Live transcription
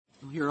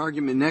We'll hear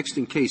argument next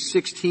in Case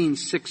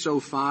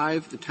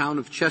 16-605, the Town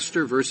of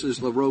Chester versus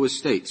Laroe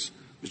Estates.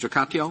 Mr.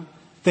 Katyal.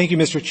 Thank you,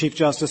 Mr. Chief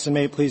Justice, and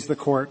may it please the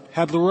Court.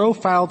 Had Laroe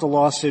filed a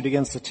lawsuit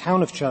against the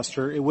Town of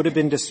Chester, it would have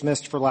been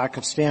dismissed for lack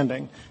of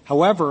standing.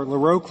 However,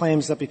 Laroe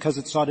claims that because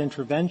it sought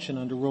intervention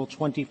under Rule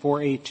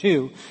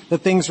 24A2,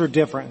 that things are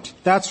different.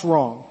 That's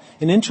wrong.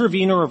 An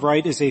intervenor of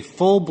right is a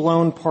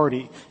full-blown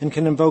party and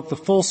can invoke the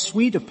full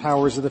suite of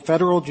powers of the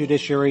federal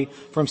judiciary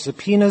from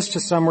subpoenas to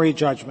summary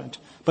judgment.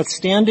 But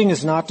standing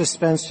is not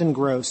dispensed in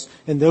gross,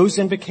 and those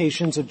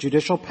invocations of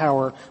judicial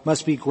power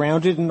must be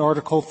grounded in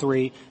Article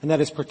 3, and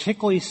that is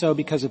particularly so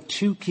because of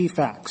two key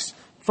facts.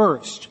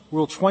 First,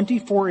 Rule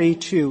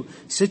 24A2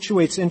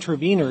 situates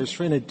intervenors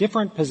in a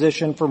different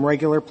position from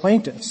regular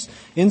plaintiffs,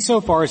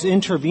 insofar as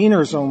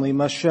intervenors only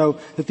must show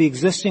that the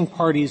existing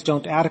parties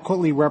don't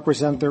adequately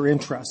represent their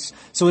interests.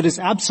 So it is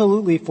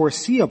absolutely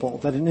foreseeable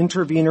that an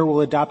intervenor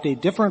will adopt a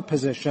different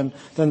position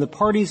than the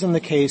parties in the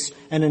case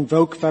and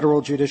invoke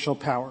federal judicial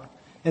power.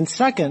 And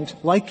second,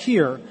 like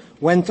here,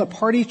 when a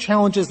party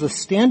challenges the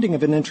standing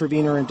of an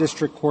intervenor in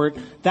district court,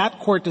 that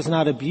court does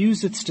not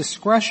abuse its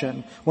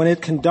discretion when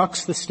it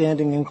conducts the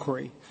standing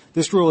inquiry.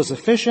 This rule is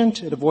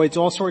efficient. It avoids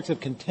all sorts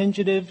of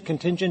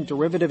contingent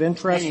derivative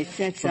interests. And it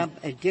sets up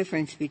a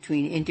difference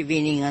between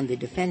intervening on the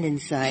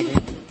defendant's side and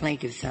the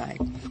plaintiff's side.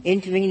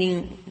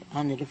 Intervening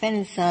on the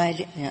defendant's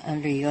side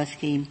under your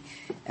scheme,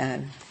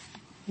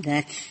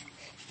 that's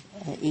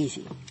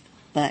easy,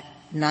 but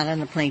not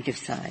on the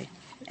plaintiff's side.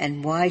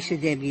 And why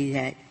should there be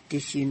that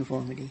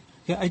disuniformity?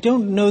 Yeah, I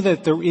don't know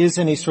that there is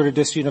any sort of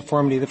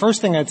disuniformity. The first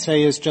thing I'd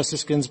say is,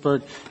 Justice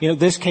Ginsburg,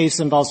 this case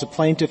involves a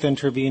plaintiff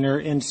intervenor,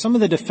 and some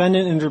of the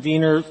defendant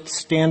intervenor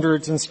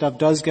standards and stuff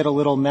does get a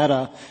little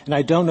meta, and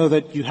I don't know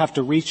that you have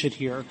to reach it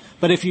here.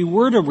 But if you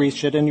were to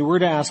reach it and you were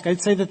to ask,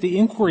 I'd say that the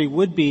inquiry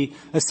would be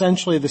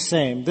essentially the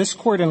same. This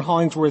court in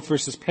Hollingsworth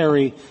versus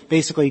Perry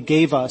basically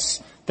gave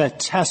us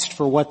that test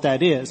for what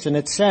that is. And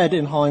it said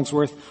in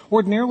Hollingsworth,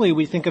 ordinarily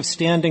we think of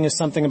standing as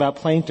something about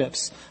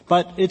plaintiffs,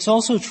 but it's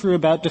also true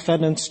about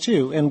defendants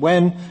too. And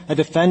when a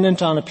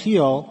defendant on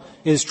appeal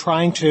is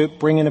trying to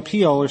bring an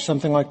appeal or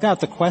something like that,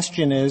 the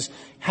question is,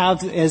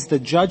 is the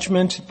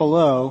judgment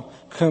below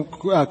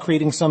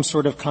creating some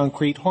sort of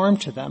concrete harm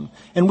to them?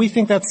 And we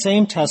think that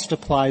same test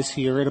applies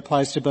here. It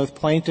applies to both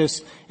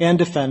plaintiffs and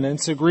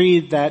defendants.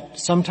 Agreed that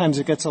sometimes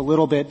it gets a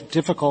little bit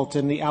difficult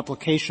in the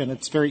application.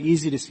 It's very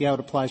easy to see how it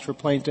applies for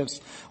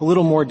plaintiffs, a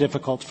little more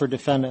difficult for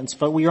defendants.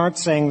 But we aren't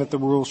saying that the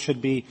rules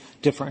should be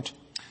different.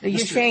 So you're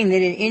saying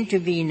that an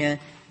intervenor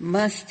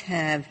must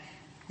have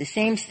the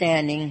same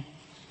standing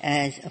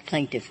as a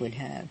plaintiff would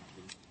have.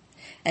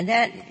 And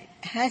that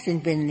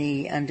hasn't been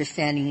the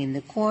understanding in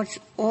the courts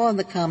or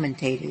the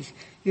commentators.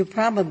 You're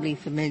probably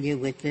familiar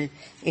with the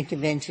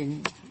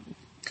intervention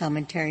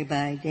commentary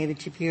by David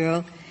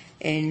Shapiro,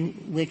 in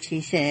which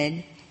he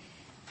said,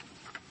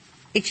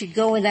 it should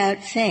go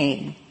without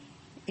saying,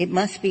 it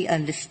must be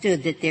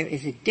understood that there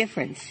is a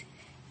difference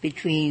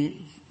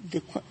between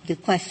the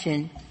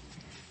question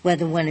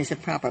whether one is a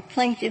proper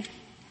plaintiff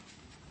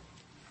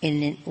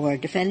or a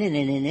defendant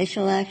in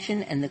initial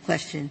action and the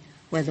question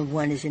whether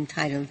one is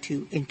entitled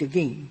to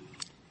intervene.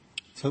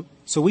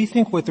 So we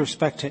think with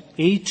respect to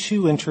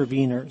A2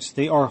 intervenors,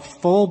 they are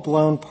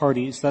full-blown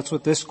parties. That's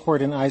what this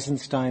court in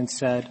Eisenstein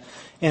said.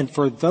 And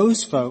for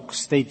those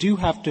folks, they do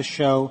have to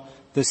show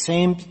the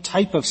same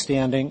type of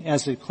standing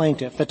as a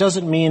plaintiff. That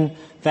doesn't mean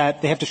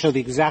that they have to show the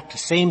exact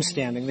same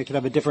standing. They could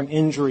have a different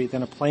injury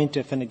than a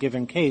plaintiff in a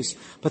given case.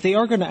 But they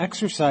are going to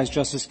exercise,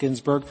 Justice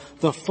Ginsburg,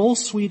 the full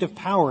suite of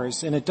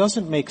powers, and it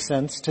doesn't make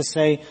sense to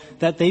say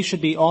that they should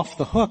be off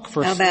the hook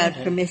for How standing.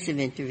 about permissive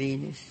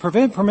intervenors?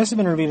 Permissive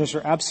intervenors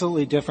are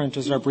absolutely different,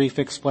 as our brief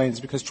explains,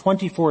 because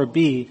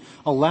 24B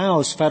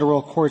allows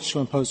federal courts to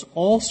impose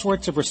all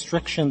sorts of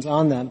restrictions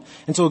on them.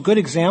 And so a good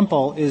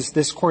example is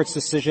this court's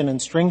decision in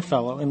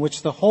Stringfellow, in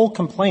which the whole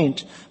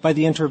complaint by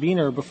the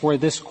intervenor before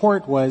this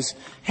court was,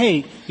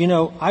 hey,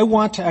 I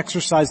want to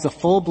exercise the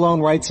full-blown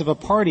rights of a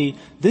party.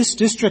 This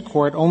district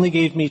court only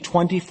gave me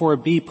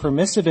 24B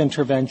permissive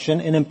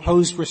intervention and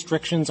imposed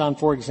restrictions on,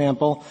 for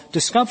example,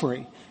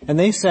 discovery. And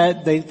they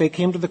said, they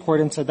came to the court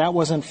and said that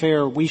wasn't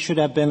fair. We should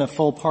have been a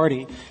full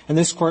party. And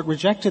this court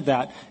rejected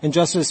that. And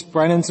Justice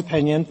Brennan's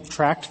opinion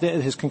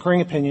his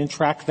concurring opinion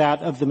tracked that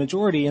of the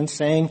majority in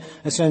saying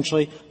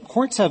essentially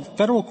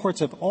federal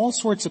courts have all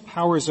sorts of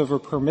powers over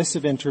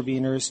permissive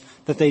intervenors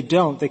that they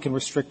don't. They can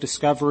restrict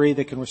discovery,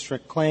 they can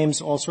restrict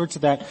claims, all sorts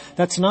of that.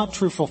 That's not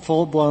true for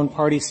full-blown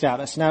party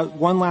status. Now,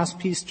 one last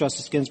piece,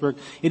 Justice Ginsburg.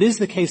 It is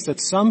the case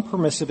that some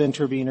permissive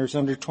intervenors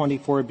under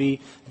 24B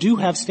do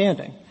have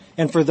standing.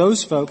 And for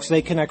those folks,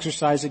 they can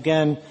exercise,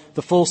 again,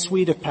 the full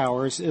suite of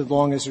powers as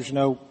long as there's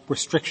no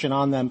restriction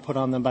on them put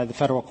on them by the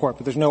federal court.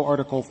 But there's no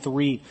Article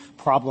 3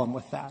 problem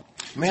with that.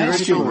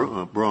 There's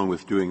nothing wrong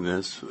with doing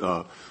this.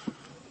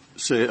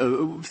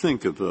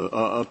 Think of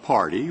a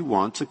party who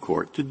wants a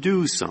court to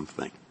do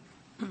something.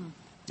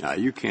 Now,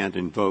 you can't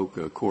invoke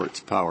a court's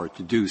power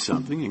to do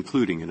something,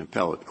 including an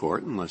appellate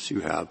court, unless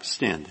you have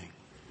standing.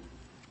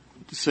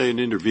 To say an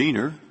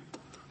intervenor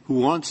who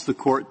wants the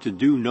court to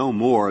do no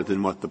more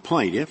than what the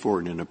plaintiff,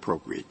 or in an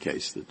appropriate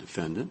case the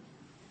defendant,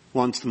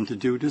 wants them to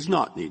do does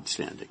not need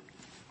standing.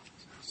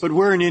 But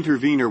where an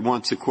intervener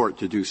wants a court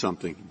to do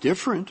something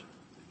different,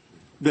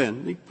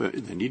 then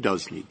he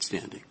does need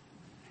standing.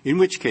 In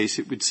which case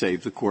it would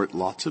save the court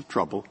lots of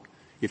trouble.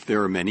 If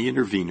there are many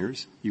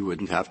interveners, you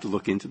wouldn't have to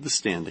look into the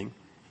standing,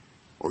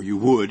 or you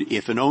would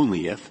if and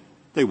only if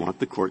they want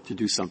the court to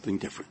do something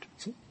different.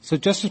 So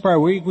Justice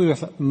Breyer, we agree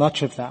with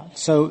much of that.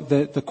 So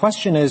the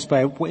question is,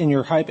 in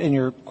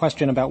your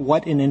question about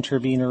what an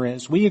intervener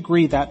is, we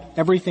agree that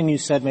everything you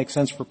said makes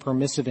sense for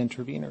permissive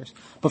interveners.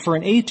 But for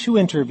an A2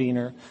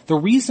 intervener, the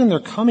reason they're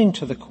coming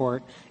to the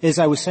court, as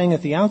I was saying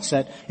at the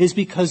outset, is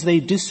because they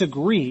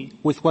disagree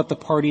with what the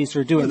parties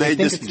are doing. They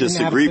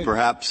disagree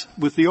perhaps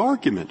with the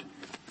argument.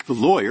 The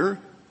lawyer,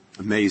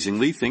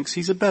 amazingly, thinks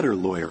he's a better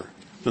lawyer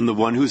than the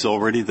one who's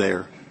already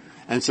there.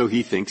 And so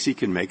he thinks he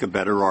can make a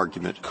better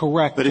argument.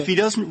 Correct. But if he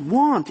doesn't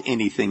want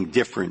anything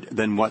different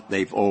than what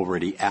they've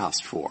already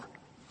asked for,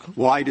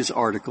 why does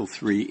Article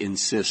 3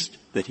 insist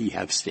that he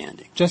have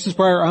standing? Justice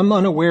Breyer, I'm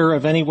unaware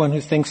of anyone who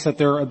thinks that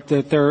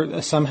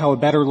they're somehow a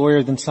better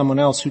lawyer than someone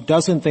else who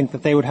doesn't think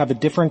that they would have a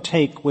different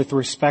take with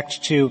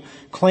respect to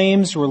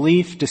claims,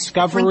 relief,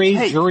 discovery,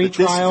 jury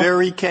trial.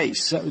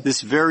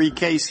 This very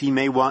case, he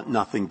may want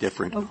nothing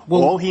different.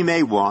 All he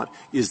may want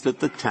is that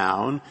the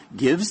town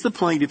gives the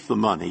plaintiff the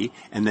money,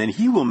 and then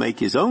he will make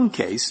his own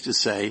case to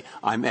say,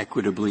 I'm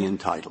equitably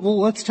entitled. Well,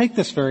 let's take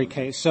this very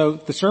case. So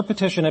the cert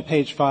petition at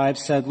page 5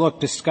 said, look,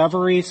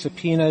 discovery,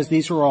 subpoenas,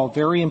 these are all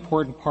very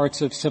important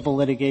parts of civil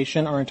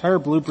litigation. Our entire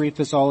blue brief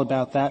is all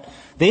about that.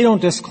 They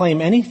don't disclaim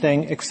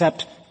anything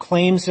except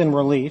claims and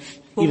relief.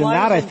 Well, even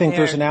that I think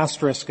there's an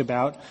asterisk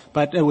about,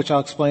 but which I'll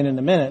explain in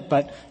a minute.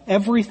 But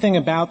everything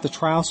about the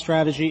trial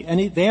strategy,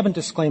 they haven't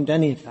disclaimed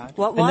any of that.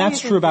 Well, and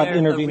that's true about interveners.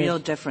 Why is there a real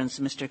difference,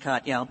 Mr.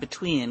 Katyal,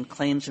 between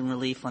claims and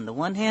relief on the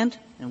one hand,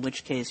 in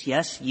which case,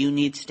 yes, you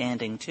need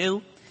standing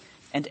too,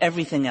 and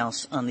everything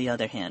else on the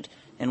other hand,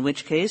 in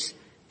which case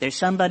there's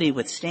somebody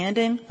with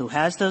standing who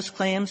has those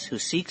claims, who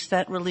seeks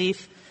that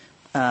relief,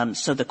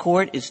 so the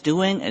court is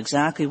doing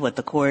exactly what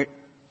the court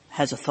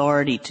has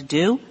authority to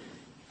do,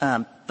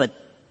 but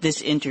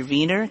this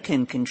intervener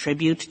can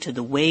contribute to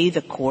the way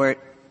the court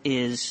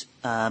is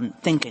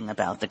thinking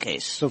about the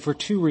case. So for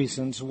two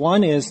reasons.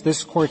 One is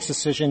this Court's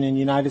decision in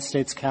United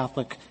States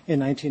Catholic in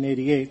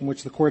 1988, in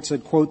which the Court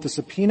said, quote, the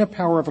subpoena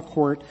power of a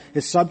court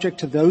is subject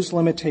to those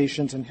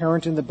limitations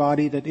inherent in the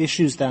body that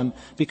issues them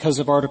because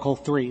of Article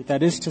 3.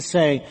 That is to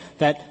say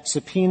that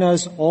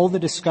subpoenas, all the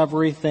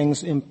discovery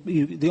things,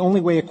 the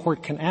only way a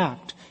court can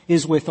act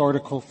is with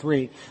Article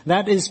 3.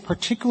 That is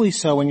particularly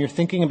so when you're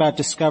thinking about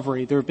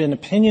discovery. There have been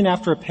opinion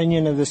after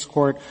opinion of this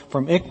Court,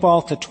 from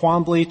Iqbal to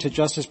Twombly to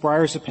Justice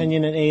Breyer's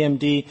opinion in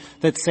AMD,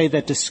 that say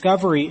that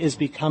discovery is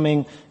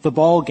becoming the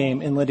ball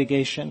game in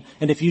litigation.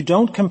 And if you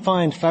don't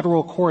confine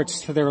federal courts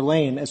to their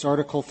lane, as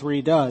Article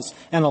 3 does,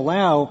 and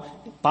allow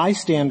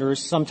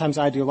bystanders, sometimes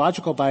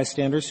ideological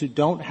bystanders, who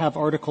don't have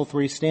Article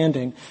 3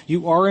 standing,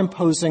 you are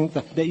imposing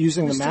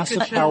using the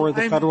massive power of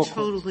the federal courts.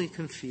 I'm totally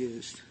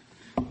confused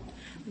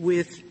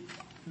with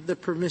the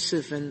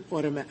permissive and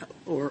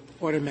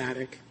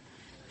automatic.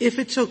 If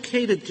it's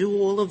okay to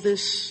do all of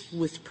this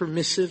with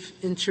permissive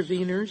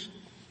interveners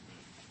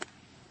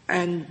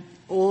and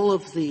all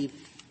of the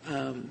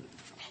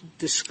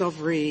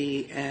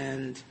discovery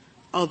and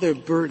other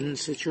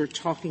burdens that you're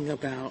talking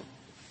about,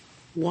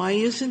 why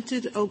isn't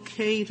it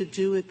okay to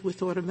do it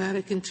with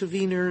automatic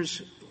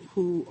interveners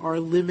who are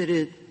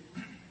limited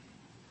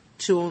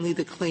to only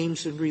the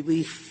claims and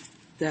relief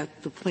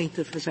that the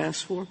plaintiff has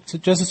asked for? So,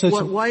 Justice,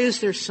 why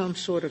is there some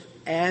sort of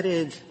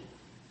added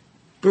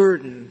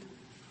burden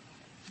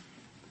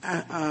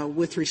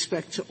with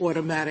respect to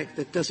automatic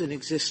that doesn't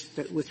exist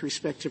with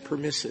respect to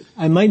permissive?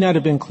 I might not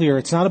have been clear.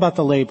 It's not about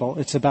the label.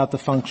 It's about the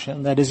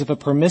function. That is, if a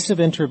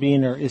permissive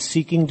intervener is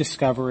seeking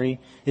discovery,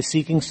 is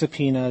seeking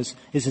subpoenas,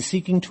 is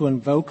seeking to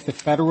invoke the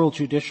federal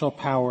judicial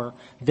power,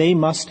 they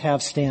must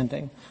have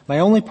standing. My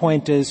only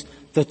point is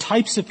the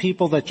types of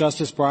people that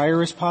Justice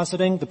Breyer is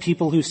positing, the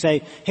people who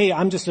say, hey,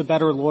 I'm just a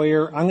better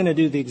lawyer, I'm going to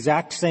do the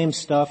exact same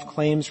stuff,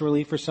 claims,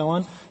 relief, or so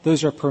on,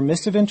 those are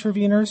permissive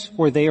interveners,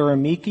 or they are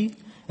amici,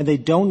 and they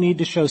don't need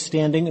to show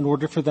standing in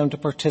order for them to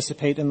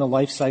participate in the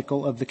life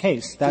cycle of the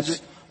case.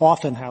 That's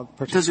often how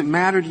Does it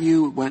matter to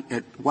you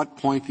at what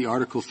point the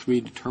Article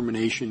 3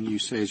 determination you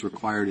say is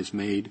required is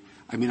made?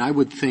 I mean, I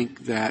would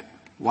think that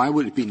why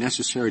would it be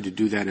necessary to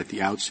do that at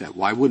the outset?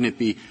 Why wouldn't it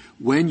be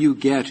when you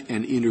get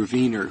an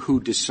intervener who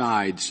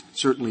decides,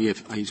 certainly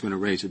if he's going to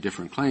raise a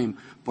different claim,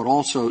 but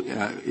also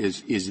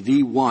is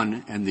the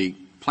one and the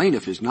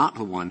plaintiff is not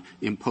the one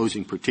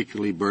imposing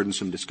particularly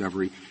burdensome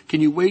discovery. Can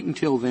you wait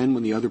until then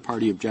when the other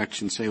party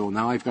objects and say, well,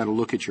 now I've got to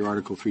look at your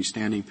Article III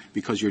standing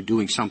because you're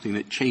doing something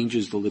that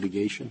changes the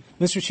litigation?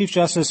 Mr. Chief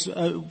Justice,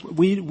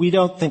 we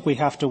don't think we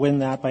have to win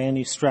that by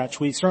any stretch.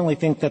 We certainly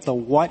think that the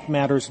what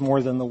matters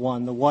more than the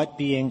one, the what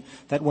being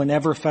that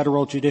whenever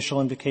federal judicial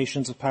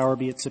invocations of power,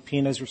 be it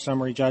subpoenas or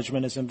summary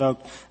judgment, is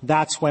invoked,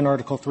 that's when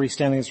Article III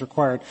standing is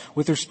required.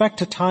 With respect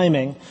to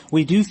timing,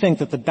 we do think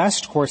that the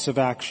best course of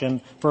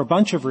action for a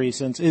bunch of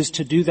reasons is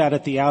to do that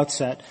at the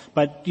outset.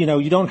 But,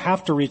 you don't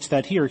have to reach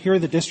that here. Here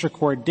the district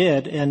court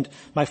did, and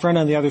my friend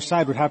on the other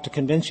side would have to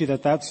convince you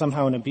that that's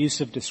somehow an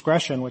abuse of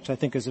discretion, which I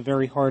think is a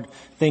very hard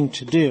thing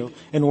to do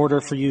in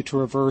order for you to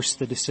reverse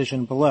the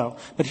decision below.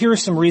 But here are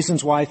some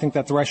reasons why I think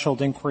that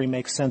threshold inquiry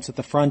makes sense at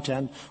the front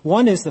end.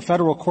 One is the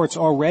federal court's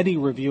already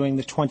reviewing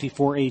the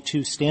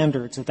 24A2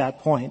 standards at that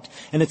point,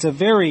 and it's a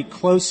very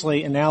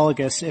closely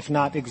analogous, if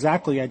not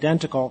exactly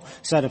identical,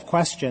 set of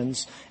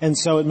questions, and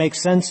so it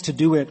makes sense to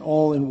do it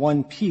all in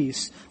one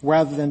piece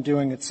rather than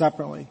doing it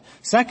separately.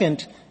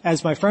 Second,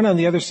 as my friend on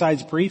the other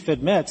side's brief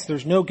admits,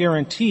 there's no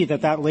guarantee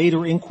that that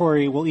later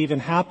inquiry will even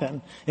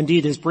happen.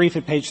 Indeed, his brief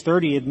at page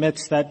 30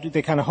 admits that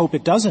they kind of hope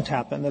it doesn't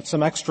happen, that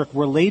some extra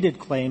related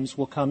claims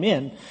will come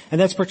in. And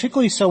that's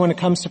particularly so when it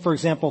comes to, for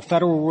example,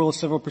 Federal Rule of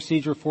Civil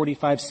Procedure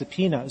 45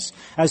 subpoenas,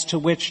 as to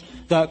which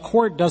the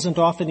court doesn't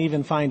often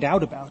even find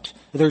out about.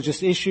 They're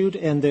just issued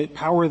and the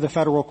power of the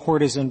federal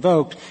court is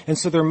invoked. And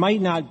so there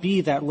might not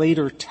be that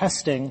later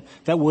testing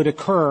that would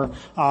occur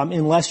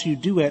unless you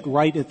do it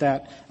right at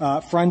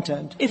that front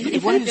end.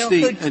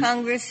 Could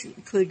Congress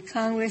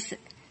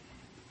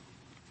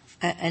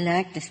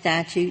enact a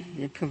statute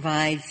that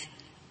provides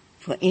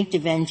for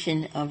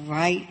intervention of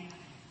right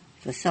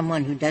for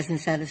someone who doesn't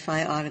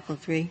satisfy Article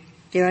III?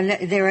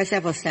 There are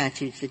several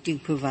statutes that do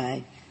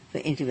provide for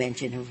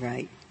intervention of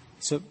right.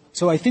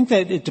 So I think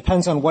that it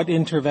depends on what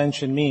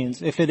intervention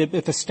means. If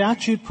a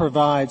statute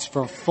provides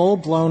for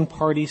full-blown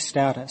party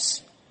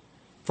status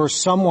for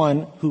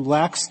someone who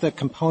lacks the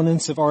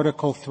components of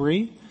Article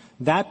III,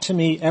 that, to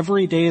me,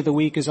 every day of the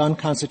week is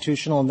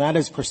unconstitutional, and that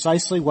is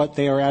precisely what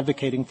they are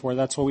advocating for.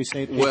 That's what we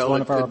say at page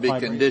one of our reply brief. Well, it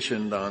could be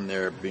conditioned on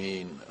there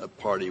being a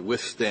party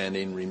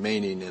withstanding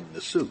remaining in the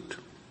suit.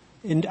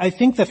 And I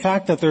think the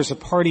fact that there's a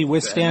party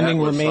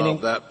withstanding remaining,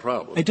 solve that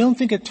problem. I don't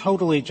think it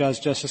totally does,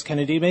 Justice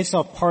Kennedy. It may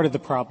solve part of the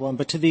problem,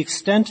 but to the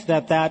extent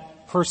that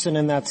that person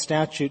in that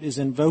statute is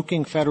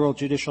invoking federal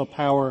judicial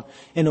power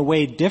in a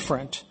way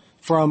different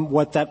from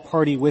what that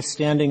party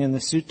withstanding in the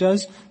suit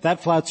does,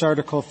 that flouts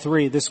Article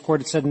III. This Court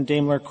had said in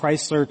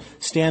Daimler-Chrysler,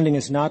 standing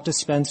is not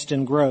dispensed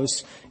in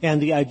gross.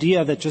 And the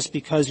idea that just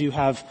because you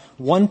have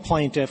one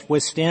plaintiff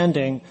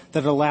withstanding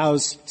that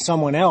allows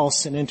someone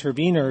else, an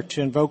intervenor,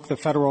 to invoke the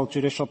federal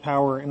judicial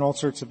power in all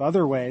sorts of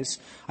other ways,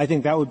 I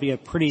think that would be a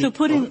pretty... So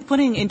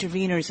putting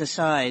intervenors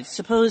aside,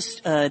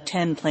 suppose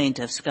 10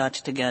 plaintiffs got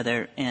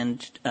together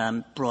and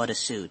brought a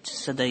suit.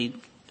 So they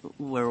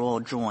were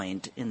all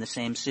joined in the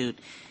same suit.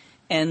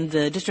 And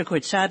the district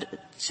court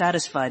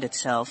satisfied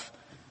itself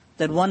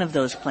that one of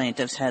those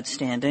plaintiffs had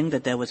standing,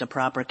 that there was a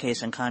proper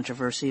case and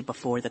controversy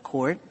before the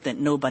court, that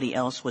nobody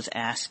else was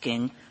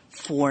asking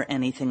for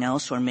anything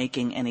else or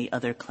making any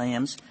other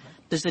claims.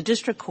 Does the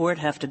district court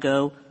have to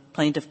go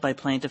plaintiff by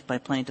plaintiff by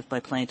plaintiff by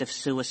plaintiff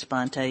sua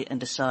sponte and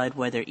decide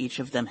whether each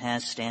of them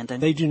has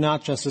standing? They do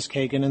not, Justice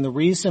Kagan. And the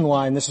reason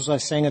why, and this is what I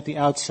was saying at the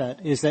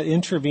outset, is that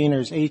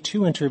intervenors,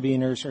 A2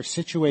 intervenors, are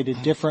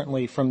situated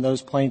differently from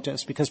those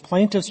plaintiffs because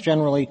plaintiffs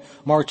generally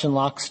march in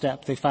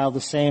lockstep. They file the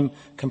same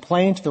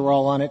complaint. They're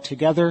all on it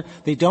together.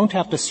 They don't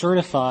have to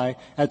certify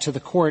to the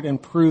court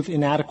and prove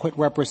inadequate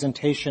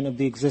representation of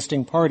the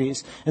existing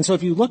parties. And so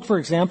if you look, for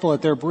example,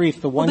 at their brief,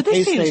 the one case they...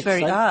 But this seems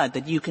very odd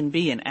that you can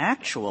be an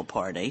actual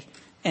party.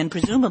 And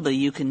presumably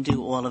you can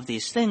do all of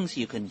these things.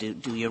 You can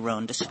do your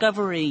own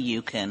discovery.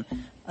 You can,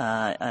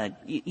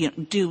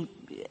 do,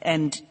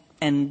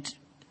 and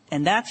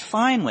that's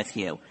fine with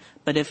you.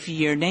 But if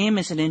your name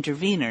is an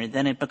intervenor,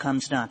 then it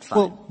becomes not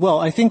fine. Well,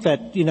 I think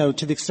that,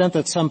 to the extent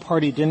that some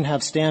party didn't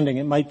have standing,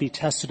 it might be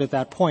tested at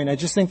that point. I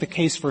just think the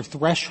case for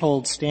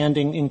threshold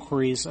standing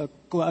inquiries,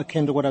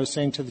 akin to what I was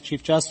saying to the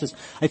Chief Justice,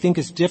 I think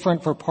is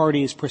different for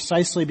parties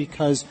precisely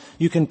because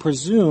you can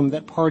presume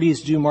that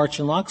parties do march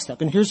in lockstep.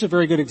 And here's a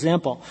very good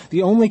example.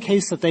 The only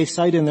case that they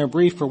cite in their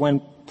brief for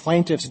when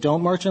plaintiffs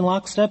don't march in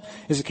lockstep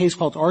is a case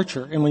called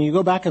Archer. And when you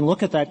go back and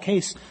look at that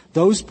case,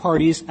 those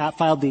parties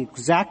filed the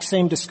exact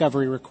same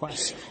discovery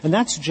requests. And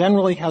that's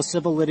generally how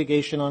civil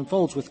litigation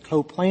unfolds with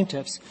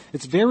co-plaintiffs.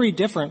 It's very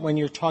different when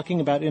you're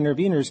talking about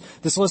intervenors.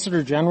 The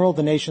Solicitor General,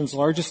 the nation's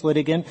largest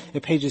litigant,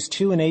 at pages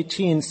 2 and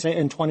 18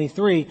 and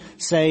 23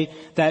 say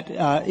that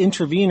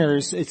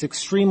intervenors, it's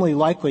extremely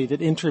likely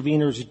that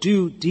intervenors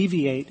do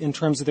deviate in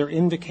terms of their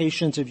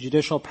invocations of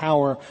judicial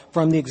power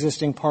from the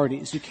existing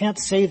parties. You can't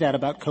say that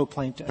about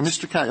co-plaintiffs.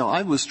 Mr. Cahill,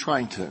 I was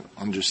trying to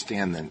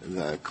understand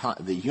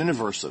the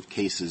universe of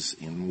cases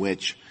in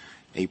which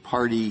a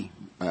party,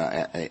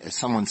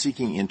 someone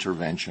seeking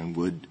intervention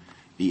would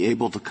be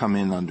able to come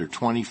in under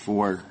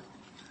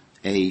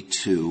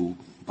 24A2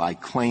 by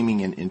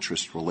claiming an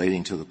interest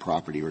relating to the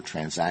property or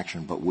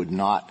transaction, but would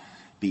not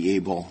be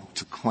able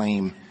to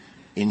claim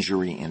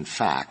injury in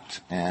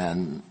fact.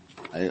 And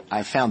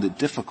I found it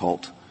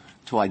difficult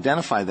to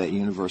identify that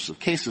universe of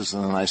cases,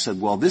 and then I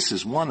said, well, this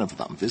is one of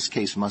them. This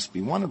case must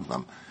be one of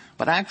them.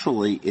 But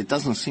actually, it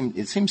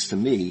seems to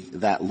me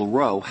that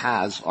Laroe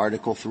has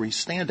Article III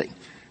standing.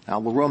 Now,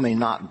 Laroe may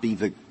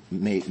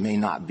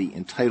not be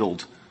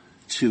entitled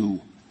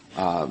to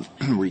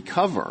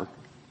recover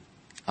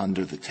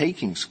under the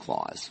takings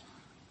clause,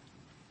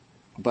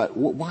 but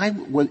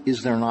what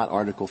is there not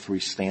Article III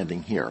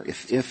standing here?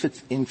 If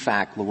it's, in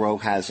fact,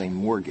 Laroe has a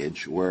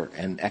mortgage or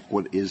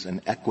is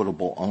an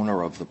equitable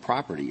owner of the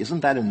property,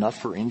 isn't that enough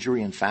for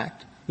injury in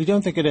fact? We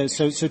don't think it is.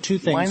 So two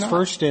things. Why not?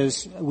 First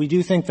is we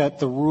do think that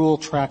the rule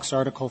tracks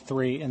Article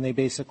III and they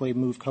basically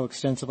move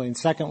coextensively. And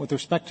second, with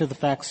respect to the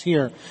facts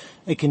here,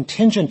 a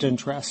contingent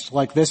interest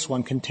like this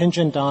one,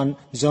 contingent on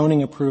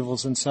zoning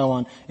approvals and so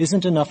on,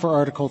 isn't enough for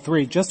Article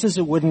III, just as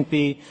it wouldn't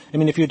be – I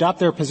mean, if you adopt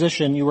their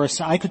position,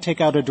 I could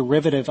take out a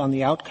derivative on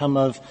the outcome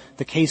of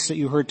the case that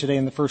you heard today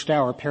in the first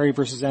hour, Perry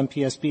versus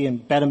MPSB,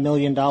 and bet $1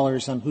 million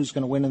on who's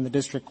going to win in the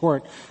district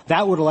court.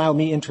 That would allow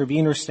me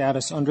intervenor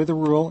status under the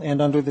rule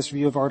and under this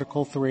view of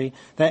Article III,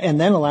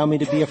 and then allow me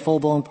to be a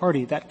full-blown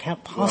party. That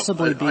can't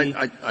possibly be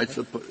 – I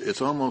suppose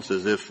it's almost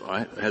as if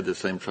I had the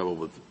same trouble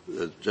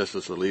with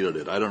Justice Alito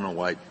did. I don't know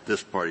why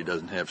this party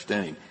doesn't have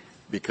standing,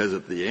 because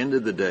at the end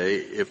of the day,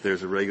 if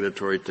there's a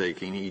regulatory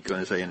taking, he's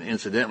going to say, and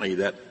incidentally,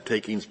 that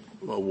takings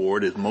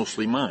award is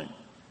mostly mine.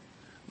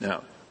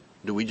 Now,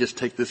 do we just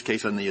take this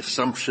case on the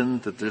assumption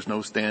that there's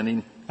no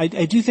standing? I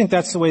do think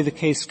that's the way the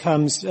case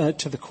comes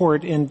to the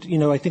court, and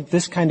I think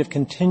this kind of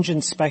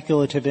contingent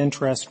speculative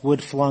interest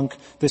would flunk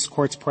this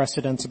court's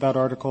precedents about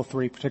Article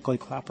III, particularly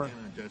Clapper.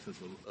 Justice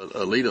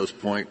Alito's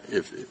point,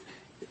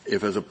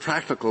 if as a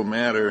practical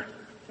matter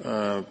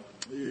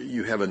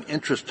you have an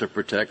interest to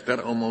protect, that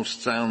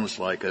almost sounds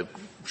like a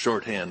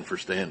shorthand for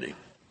standing.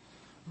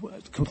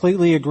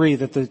 Completely agree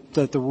that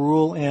the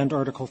rule and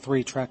Article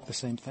III track the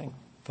same thing,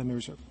 if I may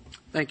reserve.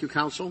 Thank you,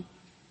 counsel.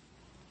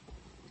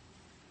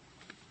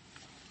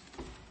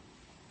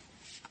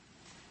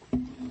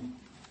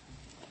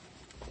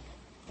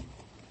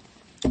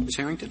 Ms.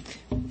 Harrington.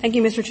 Thank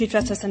you, Mr. Chief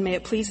Justice, and may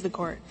it please the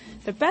Court.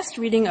 The best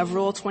reading of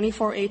Rule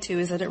 24A2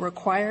 is that it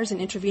requires an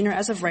intervenor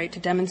as of right to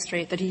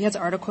demonstrate that he has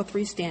Article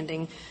III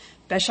standing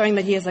by showing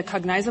that he has a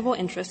cognizable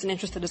interest, an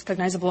interest that is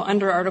cognizable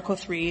under Article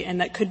III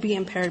and that could be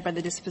impaired by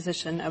the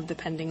disposition of the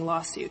pending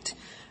lawsuit.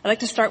 I'd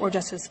like to start where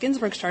Justice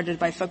Ginsburg started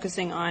by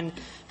focusing on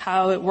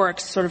how it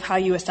works, sort of how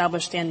you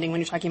establish standing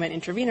when you're talking about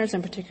intervenors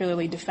and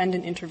particularly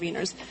defendant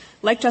intervenors.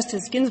 Like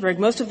Justice Ginsburg,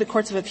 most of the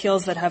courts of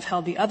appeals that have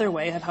held the other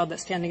way, have held that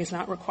standing is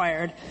not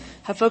required,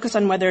 have focused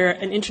on whether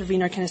an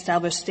intervenor can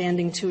establish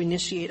standing to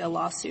initiate a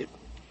lawsuit.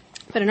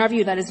 But in our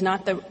view, that is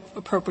not the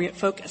appropriate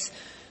focus.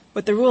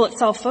 What the rule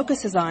itself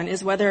focuses on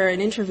is whether an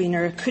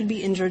intervenor could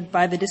be injured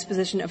by the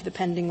disposition of the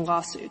pending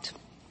lawsuit.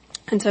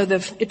 And so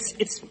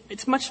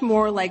it's much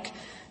more like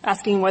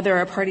asking whether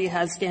a party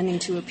has standing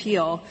to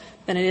appeal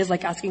than it is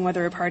like asking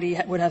whether a party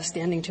would have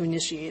standing to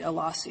initiate a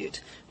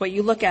lawsuit. What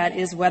you look at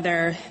is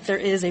whether there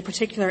is a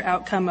particular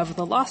outcome of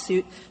the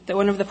lawsuit that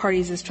one of the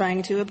parties is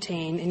trying to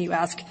obtain, and you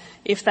ask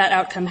if that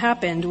outcome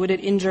happened, would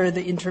it injure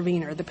the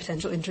intervenor, the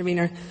potential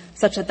intervenor,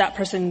 such that that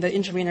person, the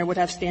intervenor, would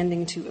have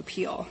standing to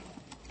appeal.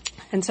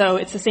 And so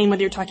it's the same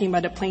whether you're talking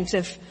about a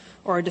plaintiff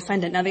or a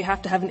defendant. Now, they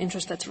have to have an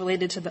interest that's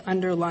related to the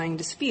underlying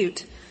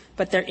dispute,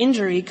 but their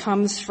injury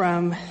comes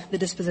from the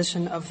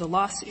disposition of the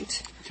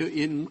lawsuit. So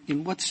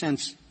in what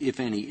sense,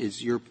 if any,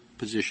 is your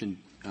position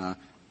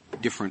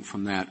different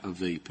from that of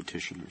the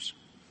petitioners?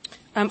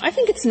 I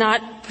think it's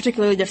not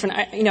particularly different.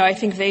 I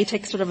think they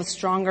take sort of a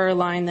stronger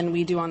line than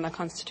we do on the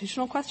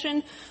constitutional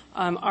question.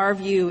 Our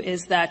view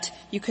is that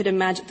you could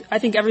imagine – I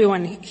think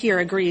everyone here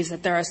agrees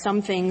that there are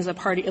some things a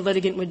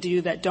litigant would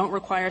do that don't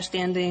require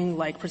standing,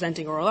 like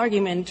presenting oral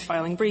argument,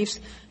 filing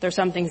briefs. There are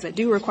some things that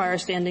do require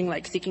standing,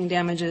 like seeking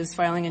damages,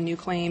 filing a new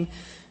claim.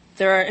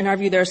 In our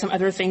view, there are some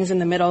other things in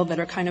the middle that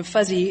are kind of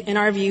fuzzy. In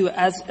our view,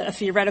 as a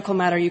theoretical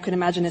matter, you could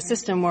imagine a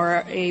system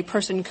where a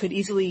person could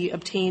easily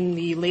obtain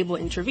the label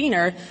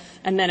intervenor,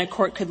 and then a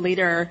court could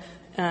later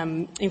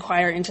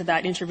inquire into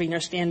that intervenor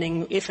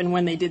standing if and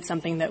when they did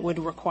something that would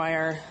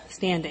require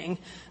standing.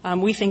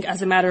 We think,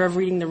 as a matter of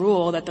reading the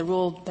rule, that the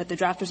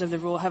drafters of the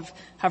rule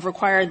have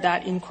required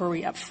that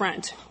inquiry up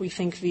front. We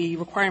think the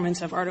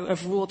requirements of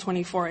Rule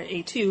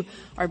 24A2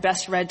 are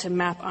best read to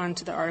map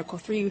onto the Article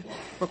 3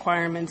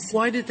 requirements.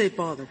 Why did they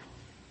bother?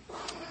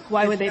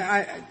 Why would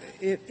they?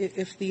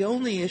 If the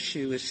only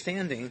issue is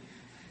standing,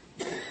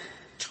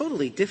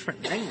 totally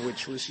different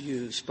language was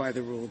used by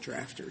the rule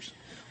drafters.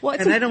 Well,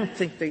 and I don't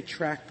think they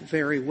track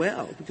very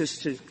well, because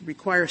to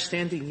require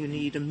standing you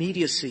need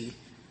immediacy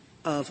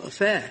of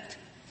effect.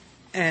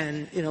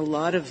 And in a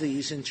lot of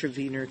these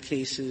intervenor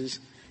cases,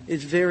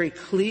 it's very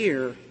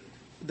clear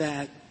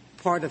that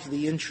part of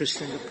the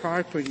interest in the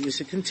property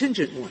is a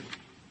contingent one.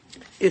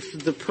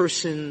 If the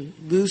person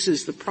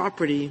loses the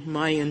property,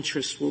 my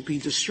interest will be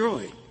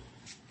destroyed.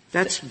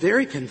 That's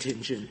very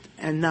contingent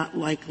and not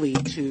likely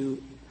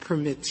to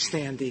permit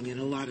standing in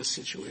a lot of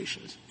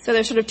situations. So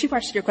there's sort of two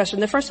parts to your question.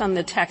 The first on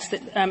the text.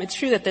 It's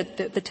true that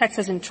the text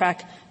doesn't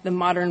track the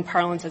modern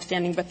parlance of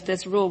standing, but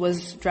this rule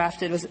was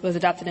adopted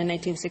in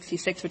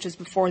 1966, which is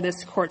before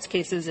this Court's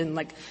cases in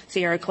like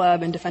Sierra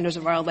Club and Defenders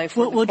of Wildlife.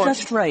 Well,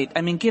 just right.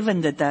 I mean,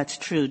 given that that's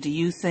true, do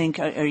you think,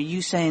 are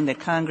you saying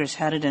that Congress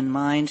had it in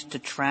mind to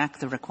track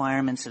the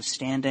requirements of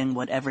standing,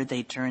 whatever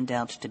they turned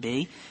out to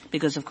be?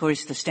 Because, of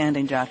course, the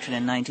standing doctrine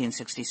in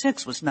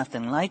 1966 was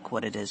nothing like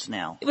what it is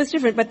now. It was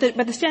different, but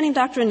the standing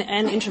doctrine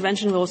and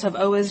intervention rules have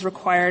always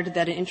required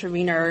that an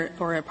intervener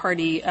or a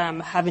party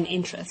have an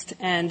interest.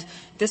 And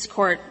this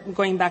Court,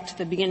 going back to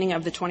the beginning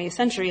of the 20th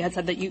century, had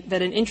said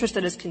that an interest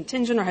that is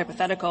contingent or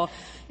hypothetical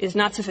is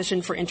not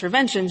sufficient for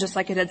intervention, just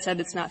like it had said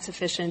it's not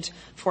sufficient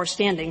for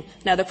standing.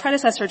 Now, the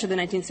predecessor to the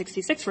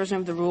 1966 version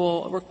of the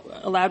rule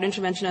allowed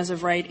intervention as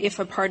of right if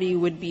a party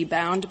would be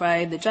bound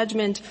by the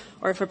judgment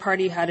or if a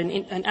party had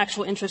an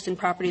actual interest in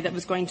property that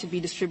was going to be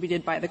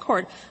distributed by the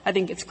court. I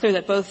think it's clear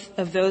that both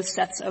of those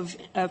sets of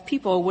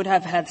people would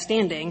have had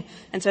standing,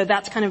 and so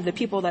that's kind of the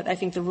people that I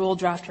think the rule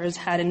drafters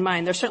had in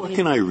mind. There's certainly. What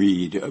can I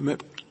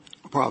read?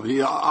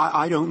 Probably,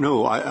 I don't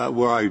know.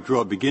 Where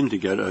I begin to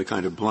get a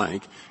kind of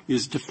blank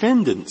is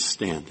defendant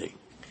standing.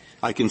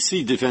 I can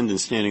see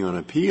defendants standing on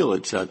appeal,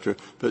 etc.,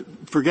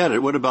 but forget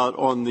it. What about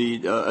on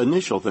the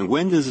initial thing?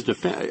 When does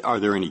are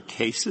there any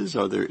cases?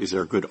 Is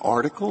there a good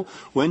article?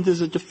 When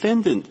does a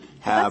defendant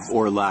have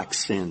or lack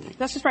standing?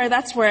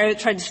 That's where I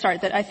tried to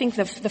start. That I think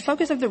the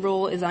focus of the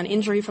rule is on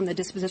injury from the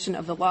disposition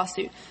of the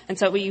lawsuit. And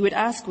so what you would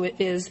ask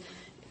is,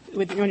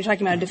 when you're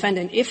talking about a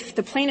defendant, if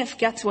the plaintiff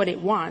gets what it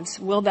wants,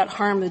 will that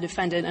harm the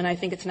defendant? And I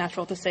think it's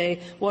natural to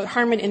say, well,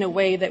 harm it in a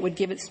way that would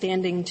give it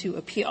standing to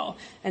appeal.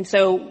 And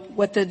so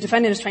what the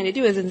defendant is trying to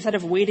do is, instead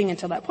of waiting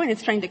until that point,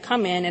 it's trying to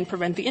come in and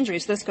prevent the injury.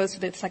 So this goes to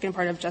the second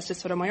part of Justice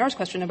Sotomayor's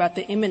question about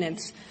the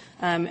imminence,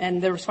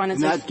 and the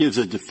respondents. And that gives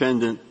a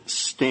defendant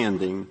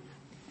standing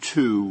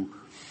to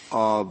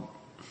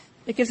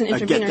it gives an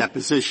intervener get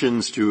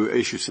depositions, to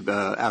issue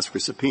ask for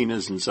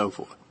subpoenas and so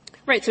forth.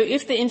 Right. So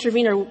if the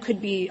intervener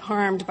could be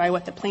harmed by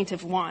what the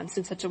plaintiff wants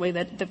in such a way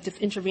that the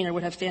intervener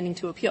would have standing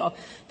to appeal,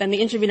 then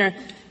the intervener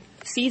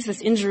sees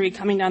this injury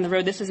coming down the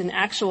road. This is an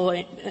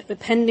actual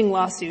pending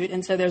lawsuit,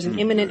 and so there's an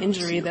imminent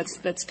injury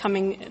that's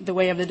coming the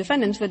way of the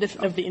defendant,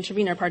 of the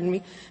intervener, pardon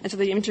me. And so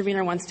the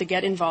intervener wants to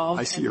get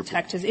involved and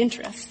protect his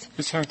interest.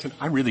 Ms. Harrington,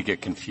 I really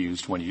get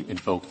confused when you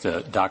invoke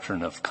the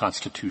doctrine of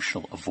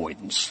constitutional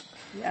avoidance.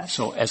 Yes.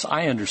 So as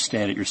I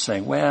understand it, you're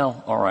saying,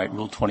 well, all right,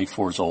 Rule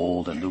 24 is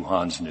old and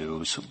Lujan's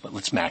new, but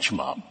let's match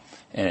them up.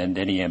 And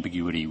any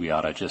ambiguity we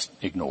ought to just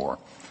ignore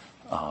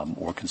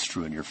or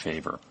construe in your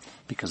favor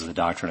because of the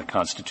doctrine of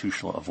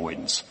constitutional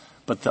avoidance.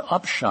 But the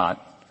upshot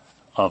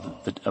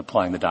of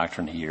applying the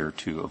doctrine here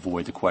to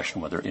avoid the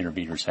question whether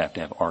interveners have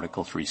to have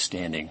Article III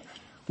standing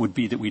would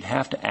be that we'd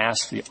have to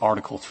ask the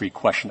Article III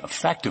question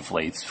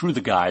effectively through the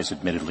guise,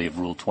 admittedly, of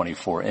Rule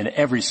 24 in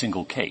every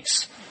single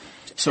case.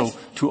 So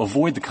to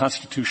avoid the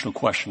constitutional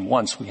question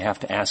once, we have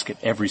to ask it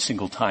every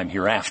single time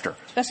hereafter.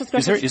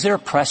 Is there a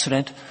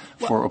precedent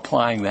for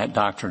applying that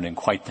doctrine in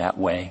quite that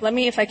way? Let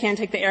me, if I can,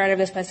 take the air out of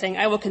this by saying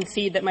I will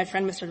concede that my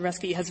friend Mr.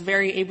 Dubresky has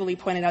very ably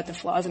pointed out the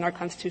flaws in our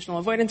constitutional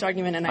avoidance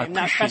argument, and I am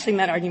not pressing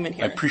that argument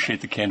here. I appreciate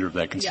the candor of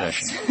that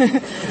concession.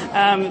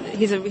 Yes.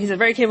 He's a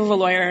very capable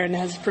lawyer and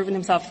has proven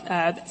himself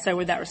so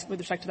with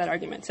respect to that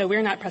argument. So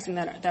we're not pressing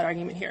that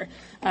argument here.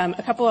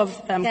 A couple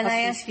of Can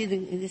I ask you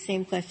the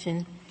same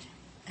question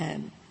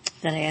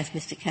that I asked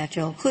Mr.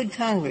 Catchall? Could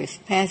Congress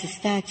pass a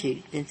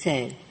statute that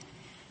said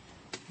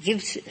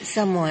gives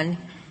someone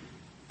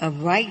a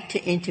right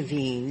to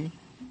intervene,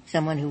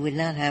 someone who would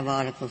not have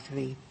Article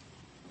III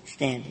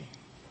standing?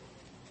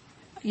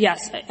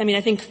 Yes. I mean,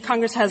 I think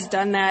Congress has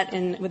done that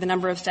with a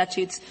number of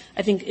statutes.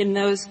 I think in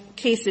those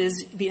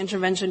cases, the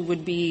intervention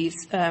would be,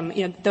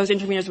 those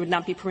interveners would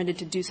not be permitted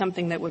to do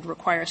something that would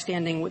require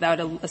standing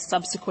without a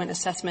subsequent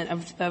assessment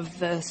of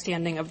the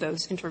standing of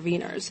those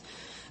interveners.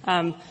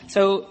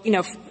 So,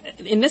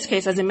 in this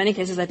case, as in many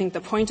cases, I think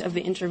the point of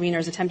the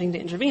interveners attempting to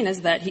intervene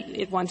is that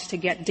it wants to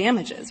get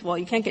damages. Well,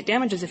 you can't get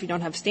damages if you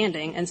don't have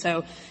standing, and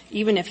so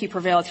even if he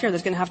prevails here,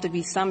 there's going to have to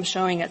be some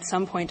showing at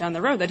some point down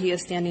the road that he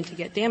is standing to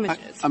get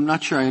damages. I'm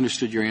not sure I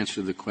understood your answer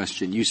to the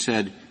question. You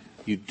said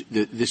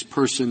this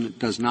person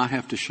does not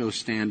have to show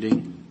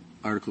standing,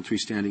 Article III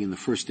standing in the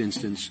first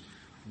instance,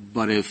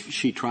 but if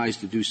she tries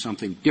to do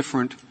something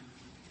different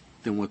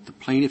than what the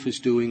plaintiff is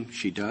doing,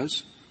 she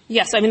does?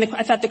 Yes. I mean,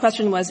 I thought the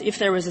question was if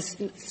there was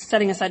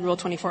setting aside Rule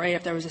 24A,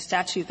 if there was a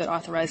statute that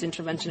authorized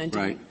intervention and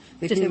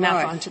didn't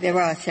map onto There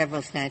are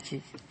several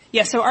statutes.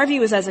 Yeah, so our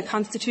view is as a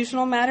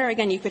constitutional matter,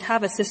 again, you could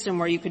have a system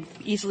where you could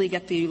easily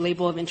get the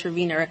label of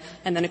intervenor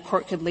and then a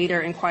court could later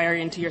inquire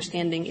into your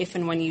standing if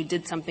and when you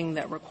did something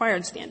that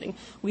required standing.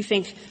 We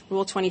think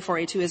Rule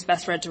 24A2 is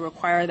best read to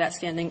require that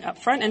standing up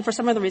front, and for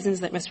some of the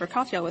reasons that Mr.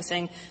 Katyal was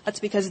saying, that's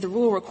because the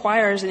rule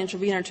requires an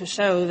intervenor to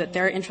show that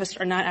their interests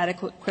are not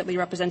adequately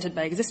represented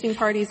by existing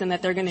parties and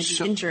that they're going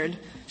to be injured.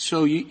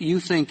 So you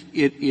think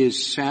it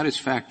is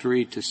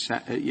satisfactory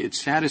it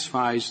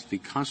satisfies the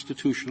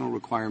constitutional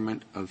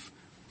requirement of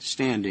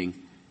standing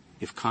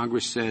if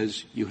Congress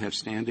says you have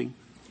standing?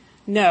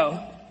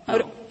 No.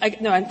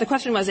 No, the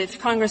question was if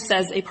Congress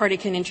says a party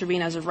can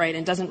intervene as of right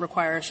and doesn't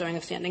require a showing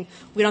of standing,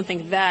 we don't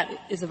think that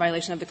is a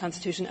violation of the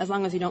Constitution as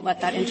long as you don't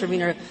let that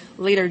intervenor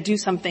later do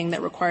something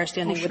that requires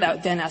standing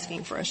without then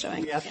asking for a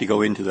showing. We have to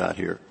go into that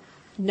here.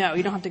 No,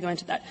 you don't have to go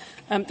into that.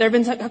 There have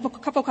been a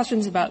couple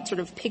questions about sort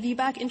of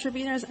piggyback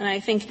interveners, and I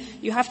think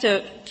you have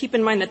to keep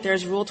in mind that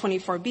there's Rule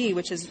 24B,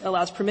 which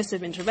allows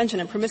permissive intervention,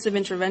 and permissive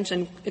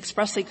intervention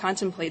expressly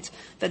contemplates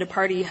that a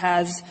party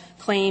has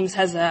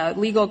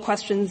legal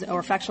questions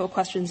or factual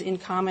questions in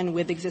common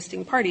with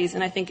existing parties.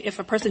 And I think if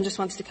a person just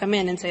wants to come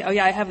in and say, oh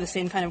yeah, I have the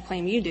same kind of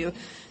claim you do,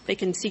 they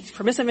can seek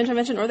permissive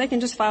intervention or they can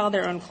just file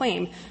their own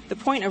claim. The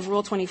point of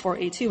Rule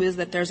 24A2 is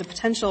that there's a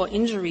potential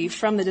injury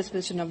from the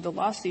disposition of the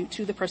lawsuit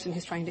to the person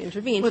who's trying to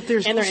intervene, but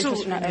there's and their also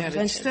interests are not an represented.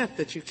 added step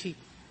that you keep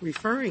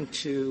referring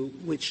to,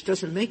 which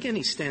doesn't make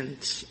any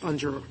sense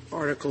under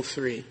Article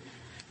 3,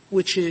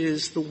 which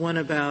is the one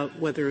about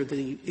whether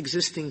the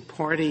existing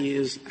party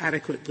is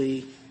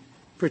adequately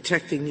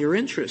protecting your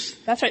interests.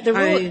 That's right. The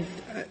rule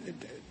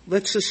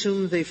let's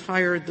assume they've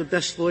hired the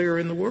best lawyer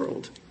in the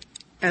world,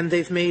 and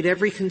they've made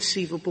every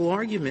conceivable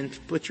argument,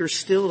 but you're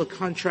still a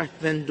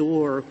contract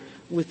vendor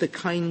with the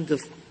kind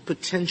of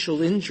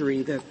potential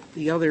injury that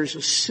the others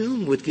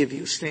assume would give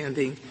you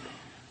standing.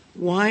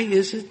 Why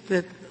is it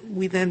that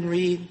we then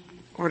read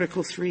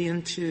Article 3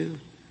 into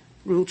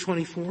Rule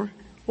 24?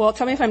 Well,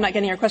 tell me if I'm not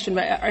getting your question,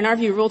 but in our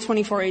view, Rule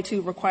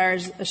 24A2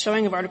 requires a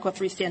showing of Article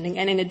 3 standing,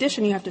 and in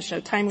addition, you have to show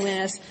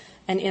timeliness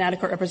and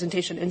inadequate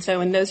representation. And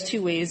so in those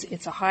two ways,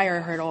 it's a higher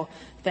hurdle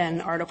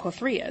than Article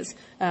 3 is.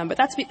 But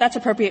that's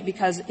appropriate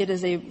because it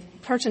is a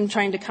person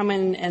trying to come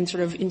in and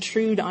sort of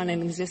intrude on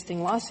an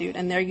existing lawsuit,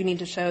 and there you need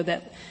to show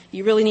that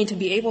you really need to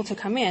be able to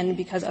come in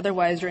because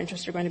otherwise your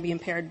interests are going to be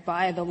impaired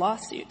by the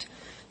lawsuit.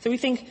 So we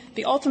think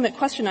the ultimate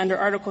question under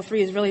Article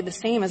 3 is really the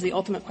same as the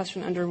ultimate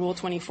question under Rule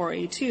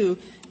 24A2.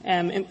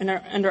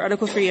 Under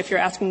Article 3, if you're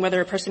asking whether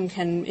a person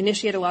can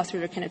initiate a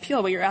lawsuit or can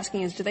appeal, what you're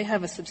asking is, do they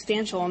have a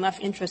substantial enough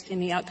interest in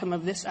the outcome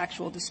of this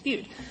actual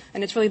dispute?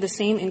 And it's really the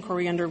same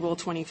inquiry under Rule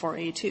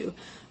 24A2.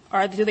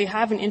 Do they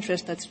have an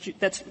interest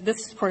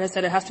this Court has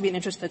said it has to be an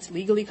interest that's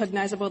legally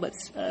cognizable,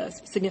 that's a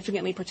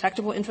significantly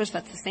protectable interest.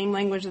 That's the same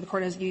language that the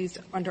Court has used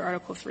under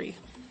Article 3.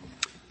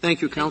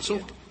 Thank you, counsel.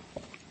 Thank you.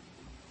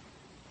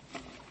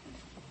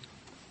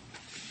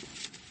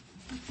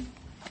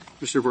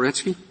 Mr.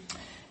 Boretsky.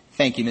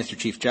 Thank you, Mr.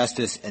 Chief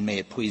Justice, and may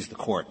it please the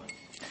Court.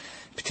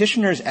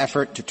 Petitioner's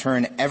effort to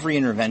turn every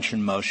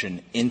intervention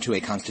motion into a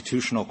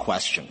constitutional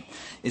question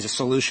is a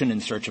solution in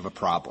search of a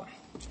problem.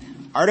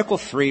 Article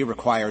 3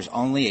 requires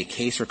only a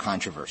case or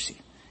controversy.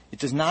 It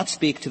does not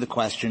speak to the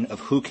question of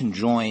who can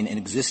join an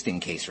existing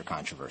case or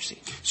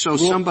controversy. So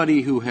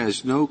somebody who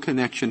has no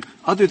connection,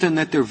 other than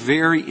that they're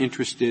very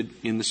interested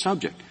in the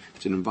subject.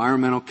 It's an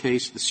environmental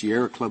case. The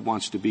Sierra Club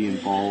wants to be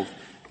involved.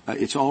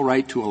 It's all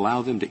right to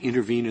allow them to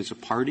intervene as a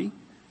party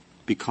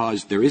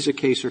because there is a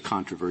case or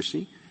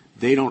controversy.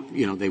 They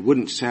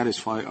wouldn't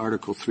satisfy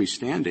Article 3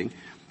 standing,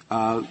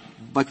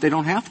 but they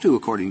don't have to,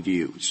 according to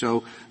you.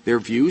 So their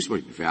views were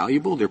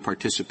valuable. Their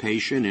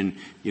participation in,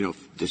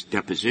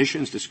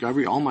 depositions,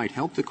 discovery, all might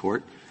help the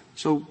Court.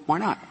 So why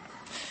not?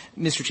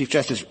 Mr. Chief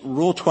Justice,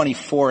 Rule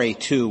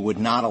 24A2 would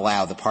not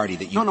allow the party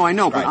that you No, I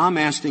know, but I'm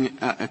asking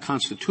a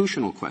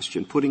constitutional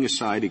question, putting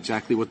aside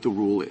exactly what the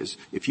rule is.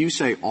 If you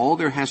say all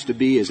there has to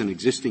be is an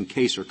existing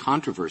case or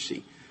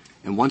controversy,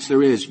 and once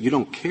there is, you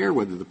don't care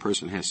whether the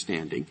person has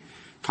standing,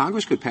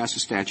 Congress could pass a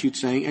statute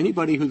saying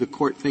anybody who the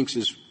Court thinks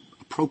is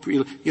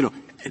appropriate,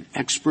 an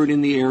expert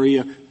in the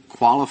area,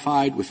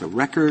 qualified with a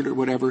record or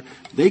whatever,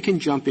 they can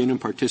jump in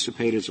and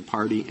participate as a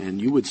party, and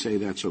you would say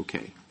that's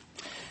okay.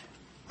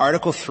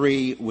 Article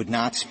 3 would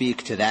not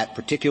speak to that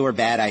particular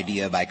bad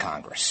idea by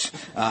Congress.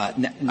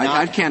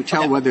 I can't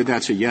tell whether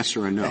that's a yes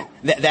or a no.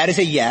 That is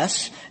a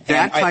yes.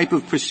 That type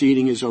of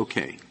proceeding is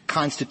okay.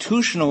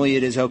 Constitutionally,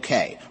 it is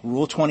okay.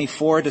 Rule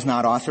 24 does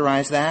not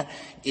authorize that.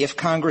 If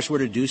Congress were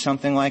to do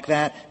something like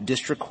that,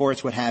 district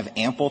courts would have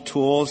ample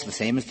tools, the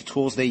same as the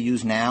tools they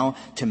use now,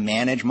 to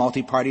manage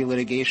multi-party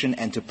litigation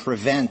and to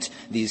prevent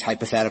these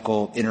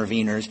hypothetical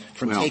interveners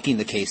from taking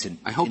the case.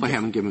 I hope I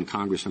haven't given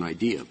Congress an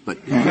idea, but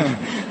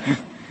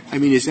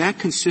is that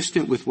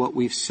consistent with what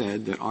we've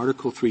said, that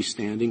Article 3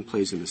 standing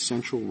plays an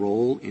essential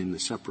role in the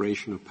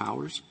separation of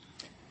powers?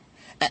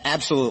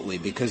 Absolutely,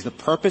 because the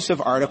purpose of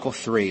Article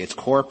III, its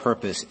core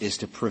purpose, is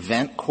to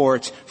prevent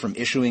courts from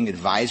issuing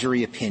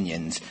advisory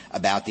opinions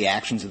about the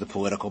actions of the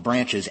political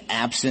branches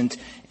absent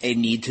a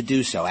need to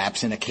do so,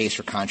 absent a case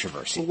or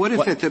controversy. Well,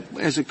 what if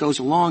as it goes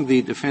along,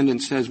 the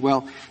defendant says,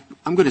 well,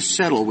 I'm going to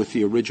settle with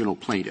the original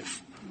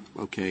plaintiff.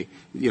 Okay.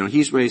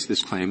 He's raised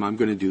this claim. I'm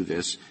going to do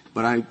this.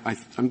 But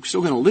I'm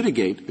still going to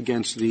litigate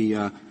against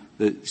the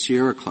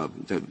Sierra Club.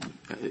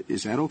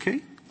 Is that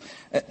okay?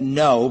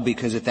 No,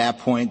 because at that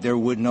point there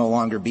would no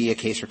longer be a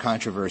case or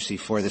controversy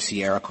for the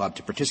Sierra Club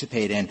to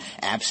participate in,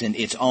 absent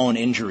its own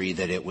injury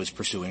that it was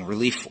pursuing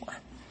relief for.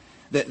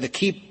 The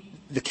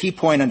key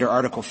point under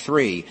Article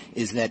III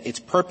is that its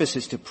purpose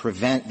is to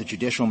prevent the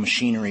judicial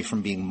machinery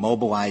from being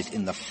mobilized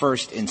in the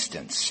first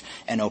instance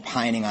and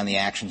opining on the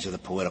actions of the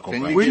political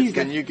branch.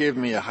 Can you give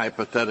me a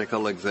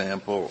hypothetical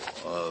example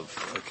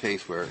of a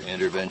case where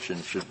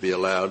intervention should be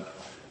allowed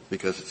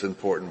because it's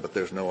important, but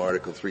there's no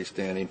Article III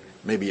standing,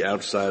 maybe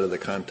outside of the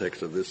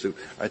context of this suit?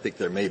 I think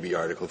there may be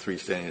Article III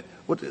standing.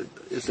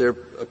 Is there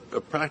a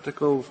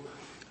practical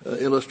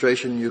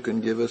illustration you can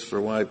give us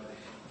for why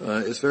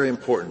it's very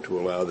important to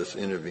allow this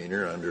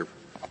intervener under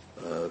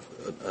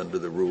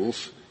the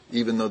rules,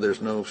 even though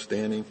there's no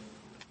standing?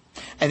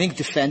 I think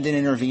defendant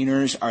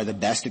interveners are the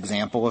best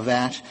example of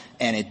that,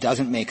 and it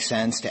doesn't make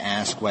sense to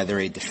ask whether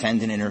a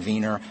defendant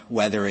intervener,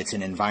 whether it's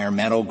an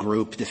environmental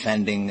group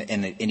defending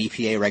an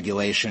EPA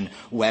regulation,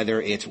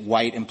 whether it's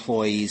white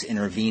employees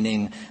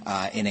intervening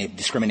in a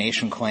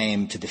discrimination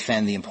claim to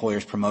defend the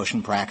employer's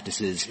promotion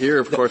practices. Here,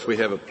 of course, we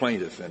have a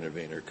plaintiff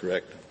intervener,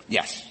 correct?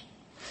 Yes.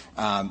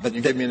 But can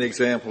you give me an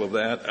example of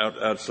that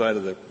outside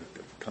of the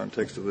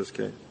context of this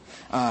case?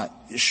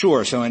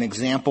 Sure. So an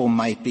example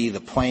might be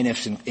the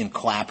plaintiffs in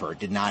Clapper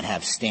did not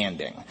have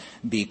standing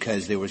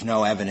because there was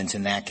no evidence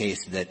in that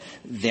case that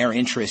their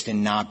interest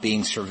in not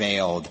being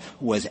surveilled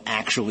was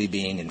actually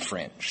being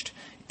infringed.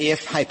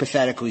 If,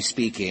 hypothetically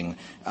speaking,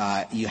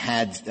 you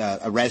had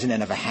a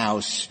resident of a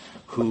house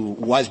who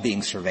was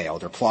being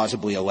surveilled or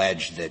plausibly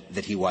alleged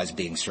that he was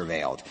being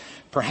surveilled,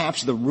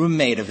 perhaps the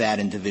roommate of that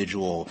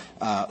individual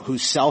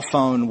whose cell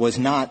phone was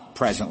not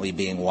presently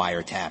being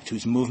wiretapped,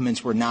 whose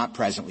movements were not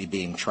presently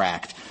being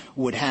tracked,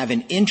 would have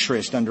an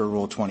interest under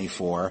Rule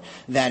 24.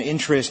 That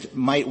interest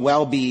might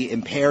well be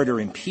impaired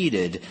or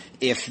impeded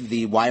if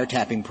the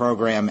wiretapping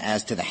program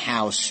as to the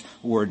house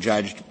were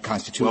judged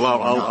constitutional.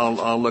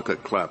 Well, I'll look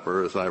at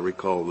Clapper. As I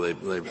recall,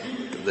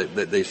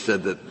 they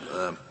said that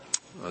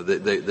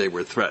they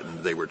were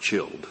threatened, they were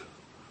chilled.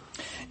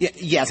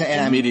 Yes,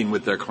 and I'm meeting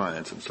with their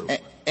clients and so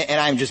forth.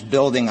 And I'm just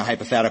building a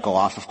hypothetical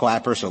off of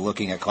Clapper, so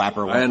looking at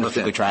Clapper won't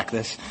perfectly track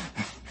this.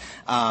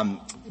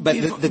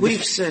 But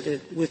we've said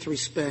it with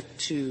respect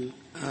to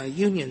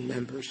union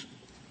members.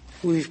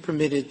 We've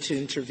permitted to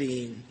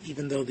intervene,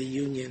 even though the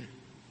union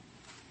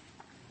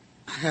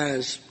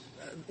has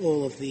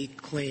all of the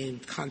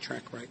claimed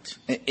contract rights.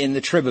 In the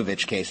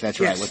Tribovich case, that's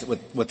yes. right.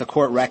 What the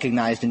court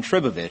recognized in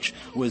Tribovich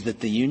was that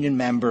the union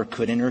member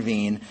could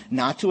intervene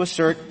not to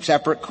assert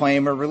separate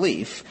claim or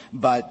relief,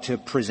 but to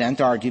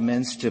present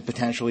arguments, to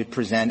potentially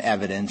present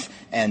evidence,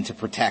 and to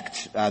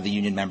protect the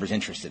union member's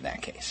interest in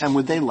that case. And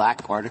would they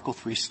lack Article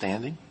III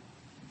standing?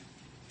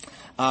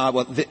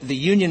 Well, the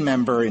union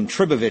member in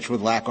Tribovich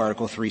would lack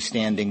Article III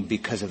standing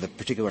because of the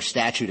particular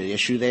statute at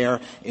issue there,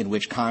 in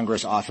which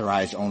Congress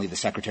authorized only the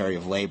Secretary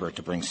of Labor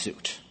to bring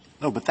suit.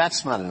 No, but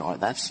that's not an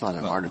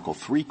Article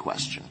III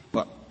question.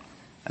 Well,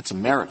 that's a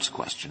merits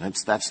question.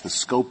 That's the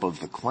scope of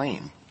the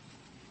claim.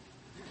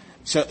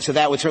 So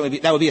that would certainly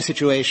be a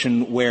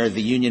situation where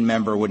the union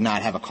member would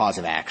not have a cause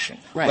of action.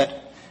 Right.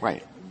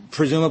 Right.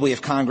 Presumably,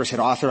 if Congress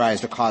had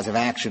authorized a cause of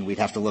action, we'd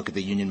have to look at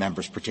the union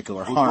member's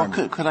particular harm.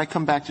 Well, could I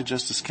come back to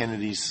Justice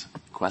Kennedy's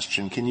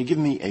question? Can you give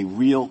me a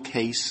real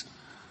case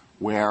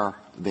where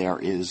there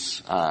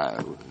is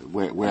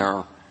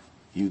where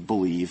you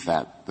believe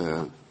that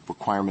the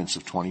requirements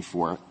of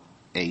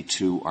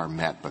 24A2 are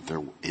met, but there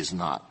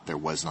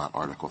was not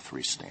Article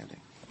III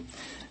standing?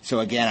 So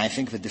again, I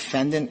think the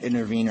defendant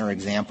intervener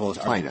examples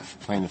are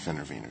plaintiff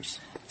interveners.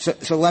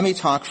 So let me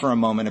talk for a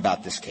moment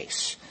about this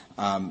case.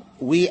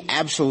 We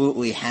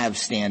absolutely have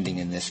standing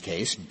in this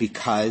case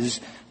because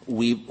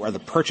we are the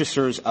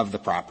purchasers of the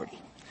property.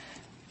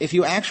 If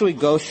you actually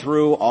go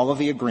through all of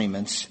the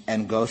agreements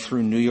and go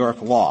through New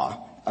York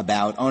law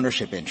about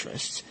ownership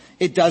interests,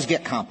 it does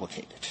get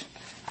complicated.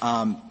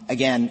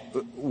 Again,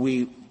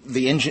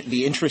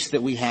 the interest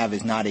that we have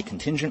is not a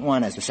contingent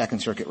one. As the Second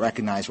Circuit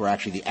recognized, we're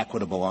actually the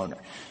equitable owner.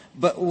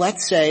 But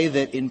let's say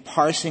that in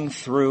parsing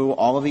through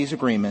all of these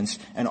agreements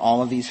and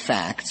all of these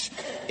facts,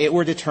 it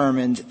were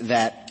determined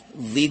that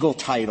legal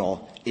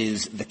title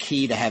is the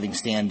key to having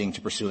standing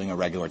to pursuing a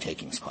regular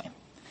takings claim.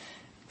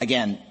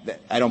 Again,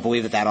 I don't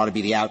believe that ought to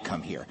be the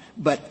outcome here.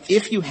 But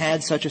if you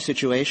had such a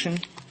situation,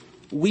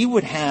 we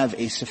would have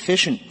a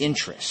sufficient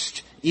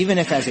interest, even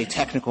if as a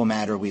technical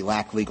matter we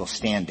lack legal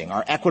standing.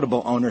 Our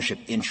equitable ownership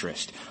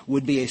interest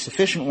would be a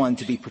sufficient one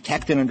to be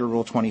protected under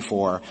Rule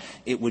 24.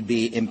 It would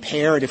be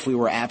impaired if we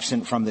were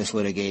absent from this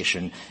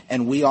litigation,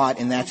 and we ought,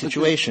 in that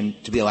situation,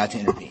 to be allowed to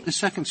intervene. The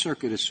Second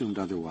Circuit assumed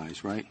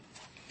otherwise, right?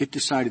 It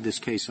decided this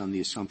case on the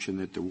assumption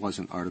that there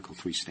wasn't Article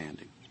III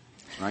standing,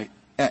 right?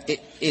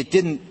 It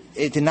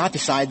did not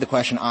decide the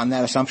question on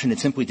that assumption. It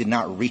simply did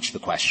not reach the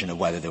question of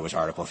whether there was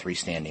Article III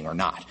standing or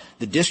not.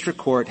 The district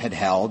court had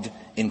held,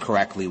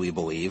 incorrectly we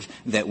believe,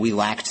 that we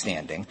lacked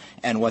standing.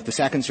 And what the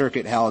Second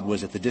Circuit held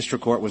was that the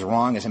district court was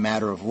wrong as a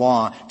matter of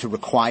law to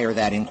require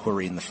that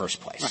inquiry in the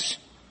first place. Right.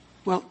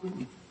 Well,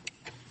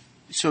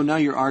 so now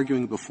you're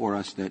arguing before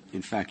us that,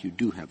 in fact, you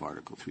do have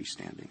Article III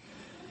standing.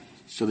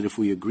 So that if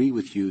we agree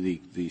with you,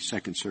 the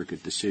Second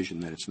Circuit decision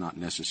that it's not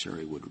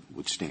necessary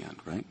would stand,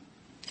 right?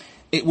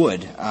 It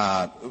would.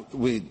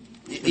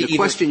 The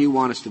question you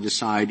want us to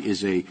decide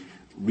is a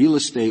real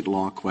estate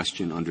law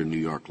question under New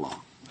York law.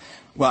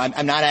 Well,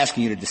 I'm not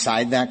asking you to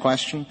decide that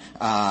question.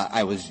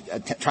 I was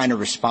trying to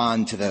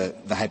respond to the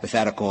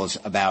hypotheticals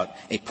about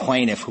a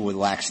plaintiff who would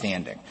lack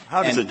standing.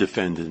 How does a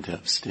defendant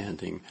have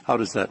standing? How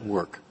does that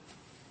work?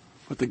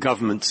 What the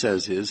government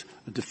says is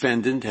a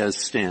defendant has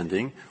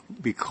standing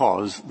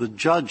because the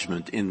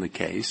judgment in the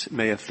case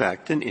may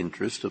affect an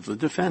interest of the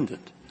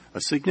defendant,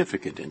 a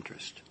significant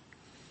interest.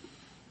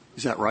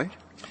 Is that right?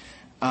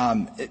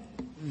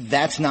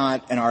 That's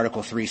not an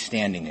Article III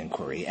standing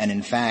inquiry. And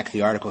in fact,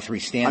 the Article III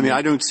standing...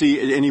 I don't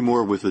see any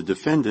more with a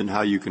defendant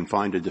how you can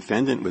find a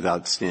defendant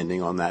without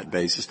standing on that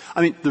basis.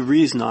 The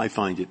reason I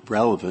find it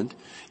relevant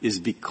is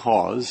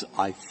because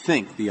I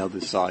think the other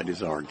side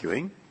is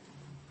arguing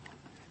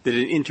that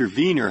an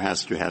intervenor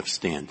has to have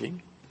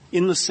standing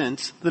in the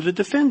sense that a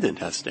defendant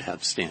has to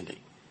have standing,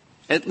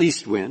 at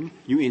least when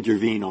you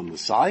intervene on the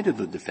side of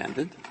the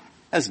defendant,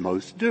 as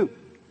most do.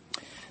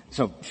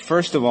 So,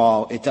 first of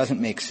all, it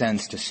doesn't make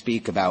sense to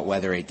speak about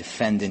whether a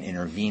defendant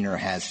intervenor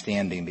has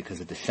standing because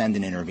the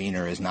defendant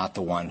intervenor is not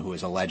the one who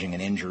is alleging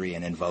an injury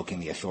and invoking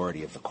the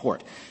authority of the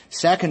court.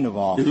 Second of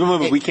all...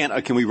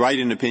 Can we write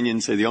an opinion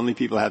and say the only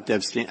people have to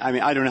have standing?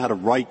 I don't know how to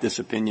write this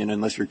opinion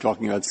unless you're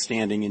talking about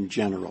standing in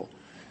general.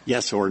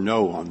 Yes or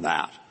no on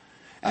that.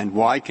 And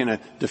why can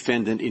a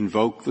defendant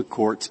invoke the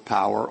court's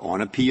power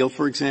on appeal,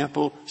 for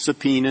example,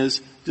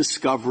 subpoenas,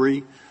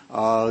 discovery,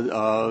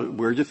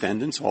 where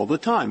defendants all the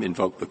time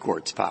invoke the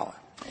court's power?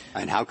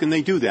 And how can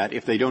they do that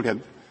if they don't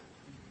have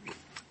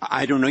 —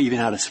 I don't know even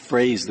how to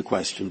phrase the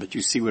question, but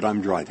you see what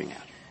I'm driving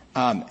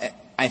at.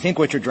 I think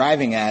what you're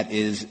driving at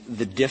is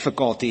the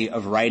difficulty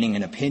of writing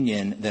an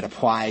opinion that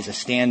applies a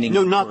standing...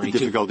 No, not the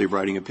difficulty of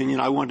writing an opinion.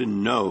 I want to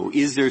know,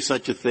 is there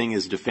such a thing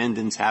as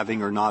defendants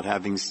having or not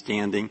having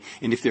standing?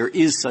 And if there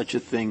is such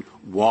a thing,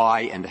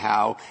 why and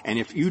how? And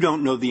if you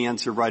don't know the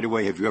answer right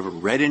away, have you ever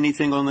read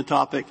anything on the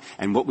topic?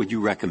 And what would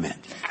you recommend?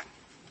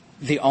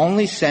 The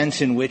only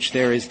sense in which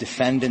there is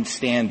defendant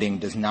standing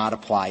does not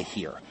apply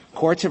here.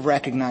 Courts have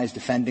recognized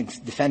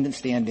defendant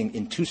standing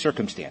in two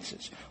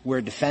circumstances, where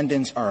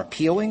defendants are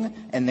appealing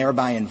and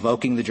thereby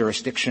invoking the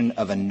jurisdiction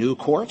of a new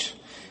court,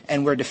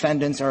 and where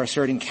defendants are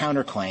asserting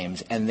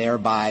counterclaims and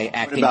thereby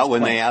acting as What about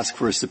when they ask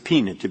for a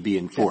subpoena to be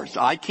enforced?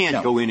 I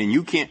can't go in and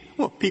you can't —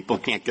 well, people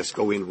can't just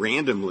go in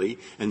randomly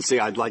and say,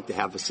 I'd like to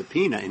have a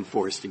subpoena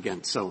enforced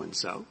against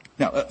so-and-so.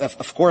 No,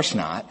 of course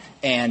not.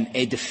 And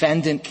a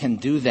defendant can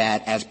do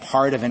that as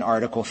part of an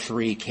Article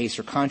III case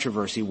or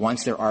controversy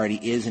once there already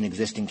is an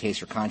existing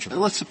case or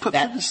controversy. Let's put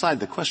aside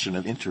the question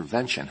of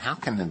intervention. How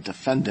can a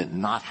defendant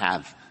not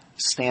have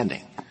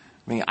standing?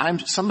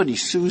 Somebody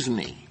sues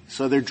me,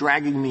 so they're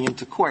dragging me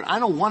into court. I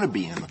don't want to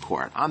be in the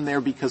court. I'm there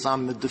because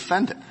I'm the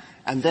defendant.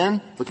 And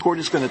then the court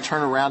is going to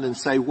turn around and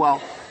say,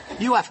 well,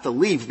 you have to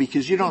leave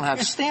because you don't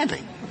have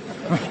standing.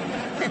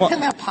 How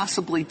can that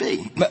possibly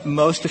be?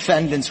 Most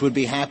defendants would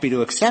be happy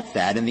to accept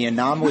that, and the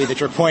anomaly that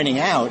you're pointing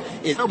out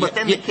is... No, but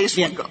then the case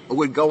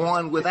would go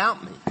on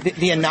without me.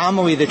 The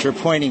anomaly that you're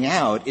pointing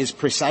out is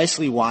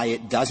precisely why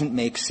it doesn't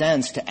make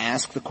sense to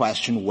ask the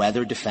question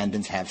whether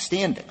defendants have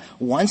standing.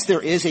 Once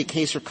there is a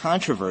case or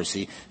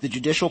controversy, the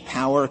judicial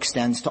power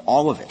extends to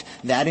all of it.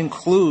 That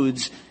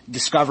includes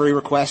discovery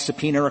requests,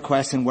 subpoena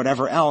requests, and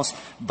whatever else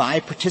by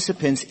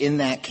participants in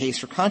that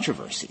case or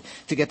controversy.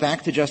 To get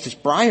back to Justice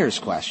Breyer's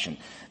question,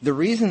 the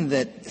reason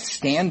that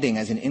standing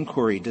as an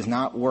inquiry does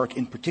not work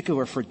in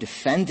particular for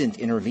defendant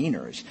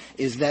interveners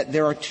is that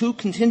there are two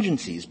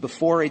contingencies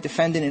before a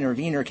defendant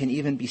intervener can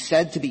even be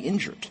said to be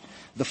injured.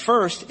 The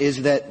first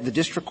is that the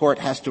district court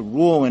has to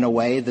rule in a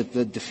way that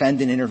the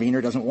defendant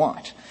intervener doesn't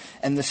want.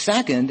 And the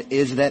second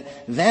is that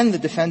then the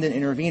defendant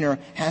intervener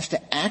has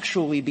to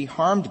actually be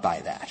harmed by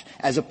that,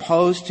 as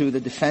opposed to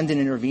the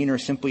defendant intervener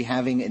simply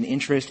having an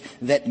interest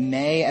that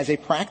may, as a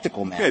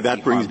practical matter, Okay,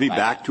 that brings me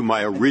back to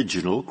my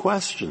original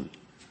question.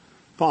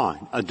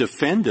 Fine. A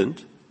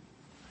defendant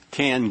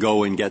can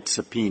go and get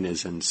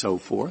subpoenas and so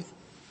forth,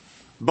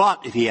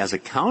 but if he has a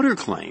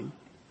counterclaim,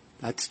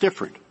 that's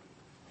different.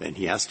 Then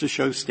he has to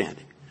show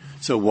standing.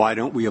 So why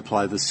don't we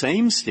apply the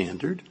same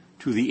standard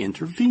to the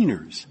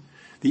interveners?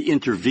 The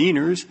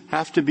interveners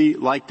have to be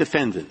like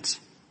defendants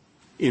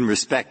in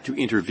respect to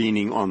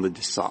intervening on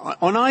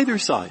either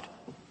side.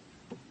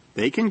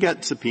 They can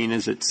get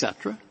subpoenas,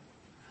 etc.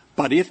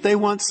 But if they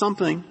want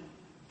something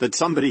that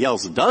somebody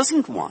else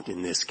doesn't want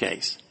in this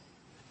case,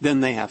 then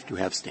they have to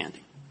have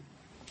standing.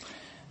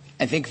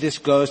 I think this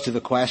goes to the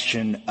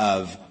question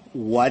of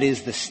what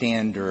is the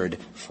standard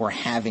for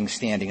having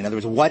standing? In other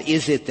words, what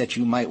is it that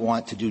you might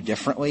want to do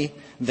differently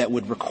that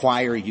would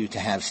require you to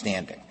have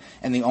standing?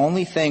 And the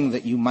only thing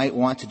that you might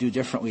want to do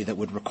differently that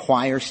would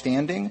require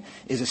standing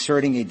is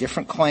asserting a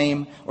different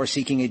claim or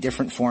seeking a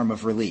different form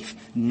of relief,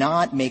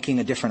 not making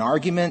a different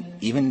argument,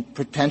 even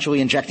potentially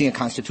injecting a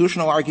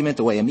constitutional argument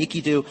the way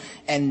amici do,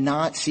 and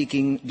not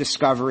seeking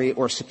discovery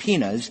or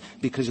subpoenas,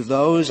 because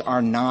those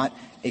are not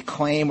a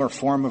claim or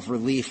form of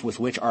relief with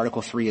which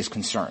Article III is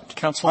concerned.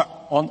 Counsel,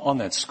 on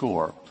that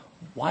score,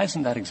 why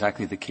isn't that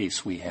exactly the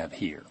case we have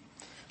here?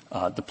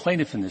 The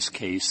plaintiff in this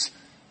case,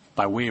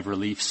 by way of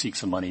relief, seeks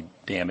some money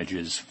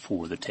damages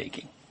for the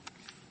taking.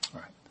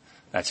 All right.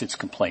 That's its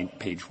complaint,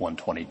 page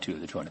 122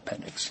 of the Joint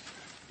Appendix.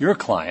 Your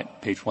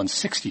client, page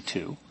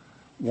 162,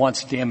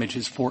 wants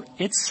damages for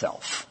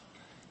itself.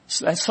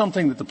 So that's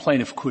something that the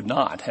plaintiff could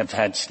not have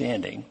had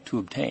standing to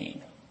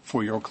obtain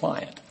for your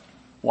client.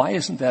 Why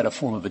isn't that a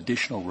form of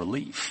additional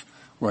relief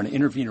where an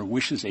intervener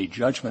wishes a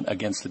judgment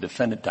against the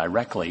defendant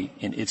directly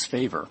in its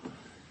favor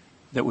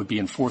that would be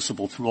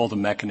enforceable through all the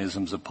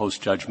mechanisms of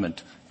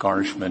post-judgment,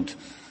 garnishment,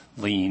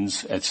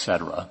 liens,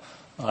 etc.,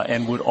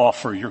 and would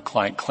offer your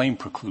client claim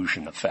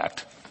preclusion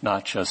effect,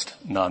 not just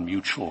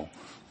non-mutual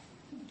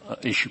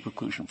issue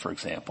preclusion, for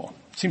example?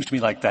 It seems to me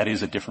like that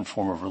is a different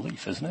form of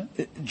relief, isn't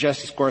it?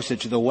 Justice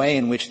Gorsuch, the way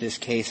in which this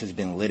case has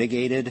been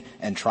litigated,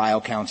 and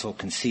trial counsel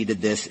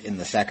conceded this in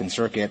the Second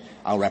Circuit,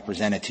 I'll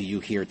represent it to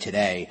you here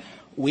today,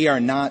 we are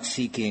not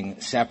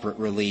seeking separate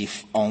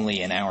relief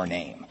only in our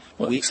name.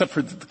 Well, except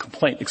for the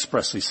complaint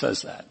expressly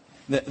says that.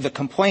 The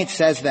complaint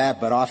says that,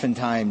 but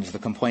oftentimes the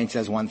complaint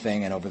says one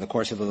thing, and over the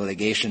course of the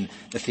litigation,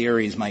 the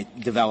theories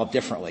might develop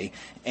differently.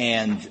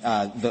 And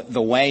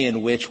the way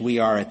in which we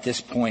are at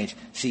this point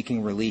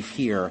seeking relief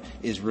here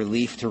is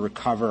relief to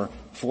recover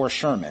for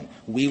Sherman.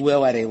 We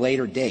will, at a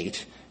later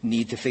date,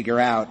 need to figure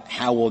out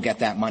how we'll get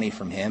that money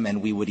from him,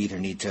 and we would either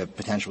need to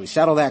potentially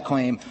settle that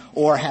claim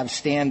or have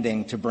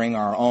standing to bring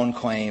our own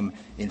claim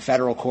in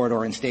federal court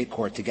or in state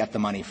court to get the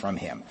money from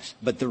him.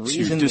 But the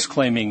reason— So you're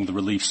disclaiming the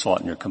relief sought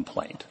in your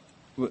complaint?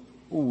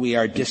 We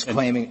are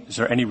disclaiming— And is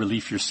there any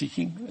relief you're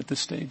seeking at this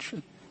stage?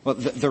 Well,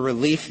 the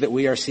relief that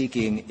we are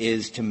seeking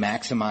is to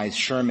maximize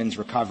Sherman's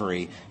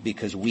recovery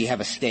because we have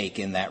a stake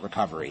in that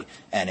recovery,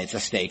 and it's a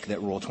stake that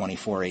Rule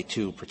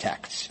 24A2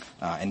 protects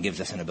and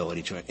gives us an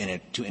ability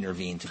to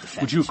intervene to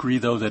defend. Would you agree,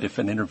 though, that if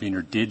an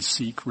intervener did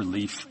seek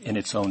relief in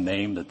its own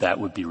name, that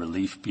would be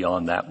relief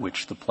beyond that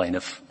which the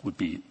plaintiff would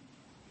be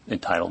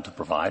entitled to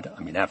provide?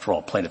 I mean, after all,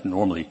 a plaintiff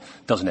normally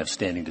doesn't have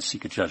standing to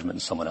seek a judgment in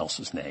someone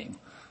else's name.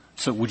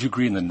 So would you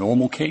agree in the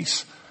normal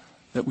case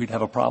that we'd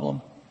have a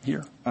problem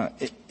here?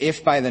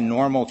 If by the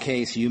normal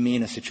case you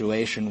mean a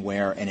situation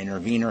where an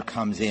intervener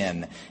comes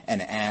in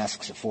and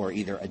asks for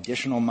either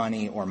additional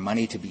money or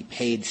money to be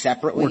paid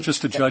separately. Or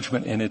just a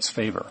judgment in its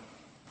favor.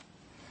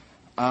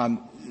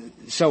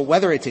 So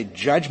whether it's a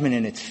judgment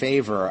in its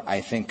favor,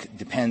 I think,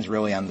 depends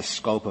really on the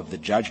scope of the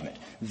judgment.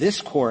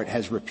 This Court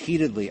has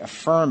repeatedly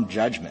affirmed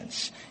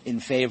judgments in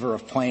favor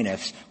of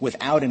plaintiffs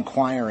without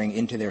inquiring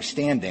into their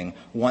standing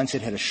once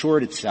it had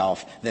assured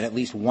itself that at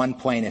least one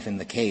plaintiff in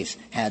the case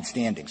had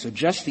standing. So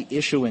just the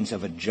issuance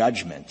of a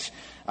judgment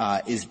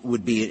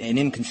would be an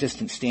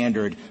inconsistent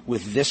standard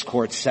with this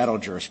Court's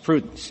settled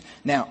jurisprudence.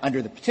 Now,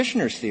 under the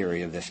petitioner's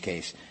theory of this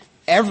case,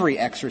 every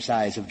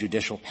exercise of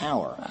judicial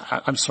power.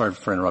 I'm sorry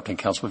for interrupting,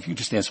 counsel. If you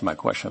just answer my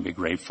question, I'd be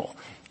grateful.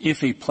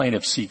 If a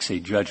plaintiff seeks a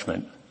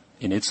judgment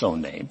in its own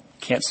name,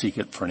 can't seek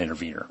it for an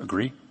intervener,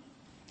 agree?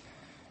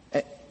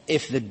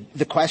 If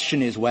the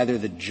question is whether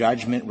the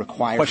judgment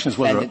requires the question is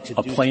whether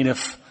a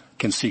plaintiff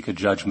can seek a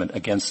judgment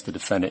against the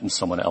defendant in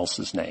someone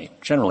else's name.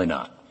 Generally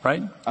not,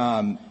 right?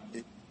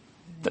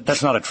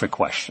 That's not a trick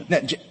question.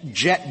 No,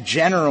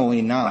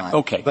 generally not.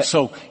 Okay.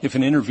 So if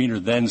an intervener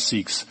then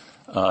seeks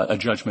a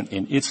judgment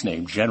in its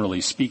name,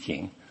 generally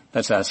speaking,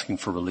 that's asking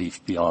for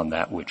relief beyond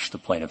that which the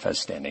plaintiff has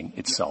standing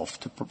itself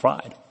to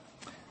provide.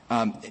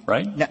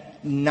 Right?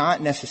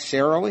 Not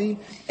necessarily,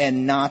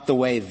 and not the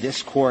way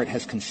this Court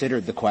has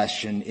considered the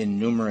question in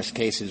numerous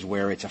cases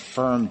where it's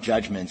affirmed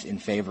judgments in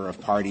favor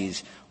of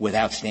parties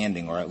without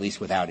standing, or at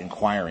least without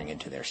inquiring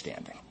into their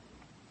standing.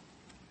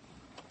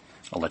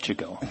 I'll let you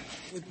go.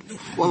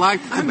 Well,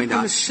 I may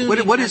not.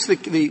 What is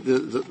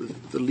the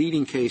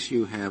leading case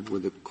you have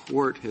where the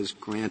Court has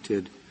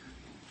granted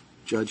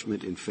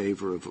judgment in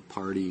favor of a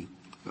party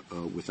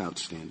without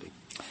standing?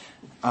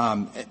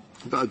 Other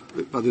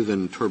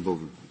than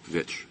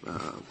Turbovich,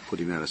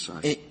 putting that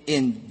aside.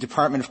 In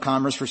Department of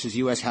Commerce versus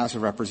U.S. House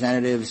of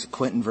Representatives,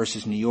 Clinton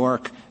versus New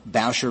York,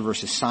 Boucher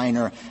versus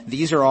Siner,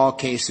 these are all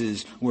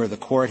cases where the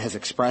Court has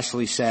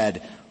expressly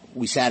said,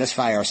 we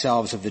satisfy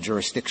ourselves of the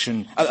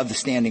jurisdiction of the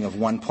standing of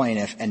one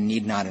plaintiff and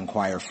need not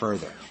inquire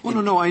further.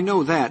 Well, no, I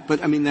know that,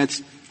 but I mean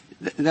that's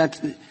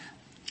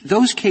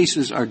those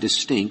cases are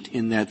distinct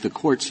in that the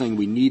court's saying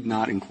we need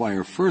not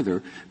inquire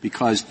further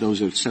because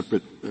those are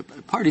separate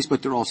parties,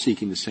 but they're all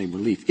seeking the same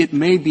relief. It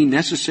may be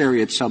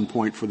necessary at some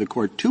point for the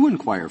court to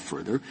inquire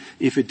further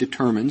if it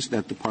determines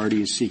that the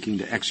party is seeking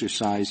to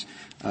exercise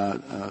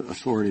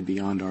authority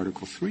beyond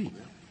Article III.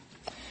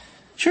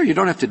 Sure, you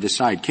don't have to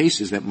decide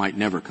cases that might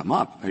never come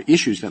up, or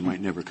issues that might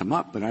never come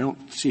up, but I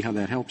don't see how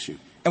that helps you.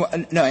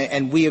 No,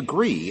 and we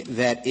agree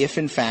that if,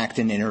 in fact,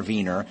 an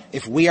intervener,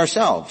 if we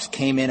ourselves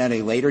came in at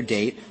a later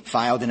date,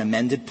 filed an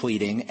amended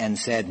pleading, and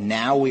said,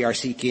 now we are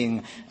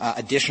seeking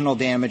additional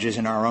damages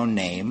in our own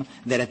name,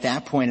 that at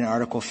that point an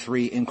Article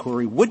III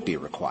inquiry would be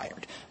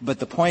required. But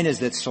the point is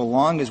that so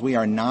long as we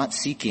are not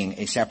seeking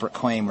a separate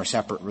claim or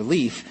separate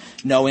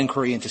relief, no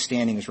inquiry into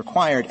standing is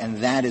required,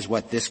 and that is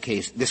what this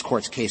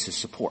Court's cases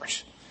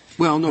support.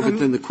 Well, no, but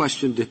then the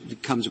question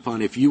comes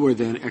upon if you are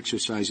then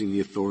exercising the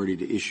authority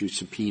to issue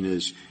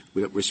subpoenas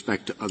with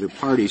respect to other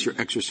parties, you're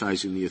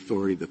exercising the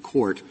authority of the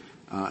court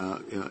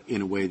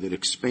in a way that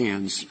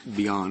expands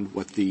beyond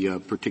what the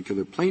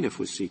particular plaintiff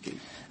was seeking.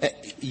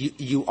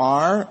 You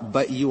are,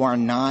 but you are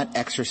not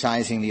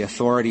exercising the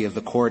authority of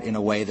the court in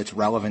a way that's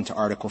relevant to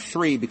Article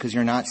III because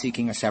you're not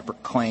seeking a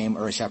separate claim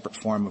or a separate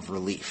form of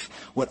relief.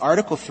 What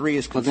Article III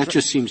is Well, that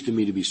just seems to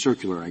me to be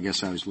circular. I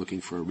guess I was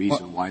looking for a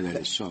reason why that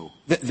is so.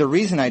 The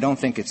reason I don't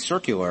think it's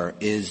circular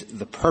is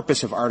the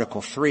purpose of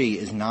Article III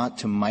is not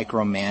to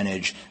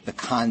micromanage the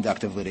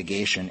conduct of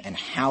litigation and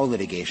how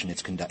litigation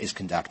is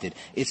conducted.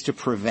 It's to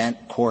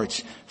prevent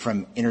courts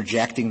from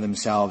interjecting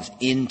themselves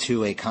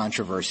into a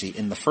controversy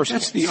in the first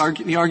place.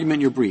 The argument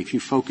in your brief, you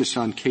focus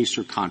on case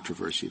or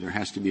controversy. There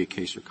has to be a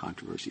case or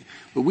controversy.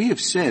 But we have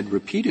said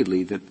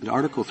repeatedly that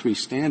Article III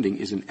standing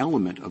is an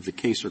element of the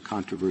case or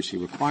controversy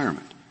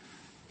requirement.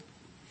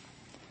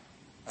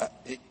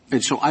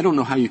 And so I don't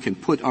know how you can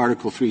put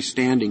Article III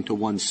standing to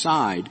one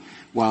side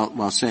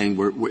while saying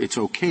it's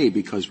okay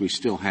because we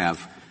still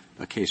have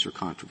a case or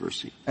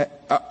controversy.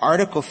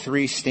 Article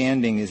III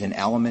standing is an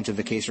element of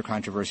the case or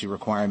controversy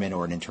requirement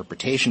or an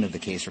interpretation of the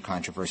case or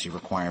controversy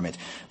requirement.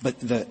 But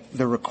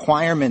the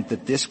requirement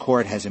that this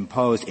Court has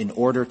imposed in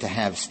order to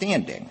have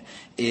standing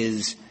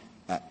is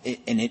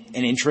an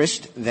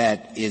interest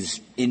that is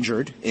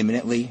injured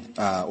imminently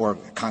or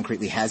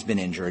concretely has been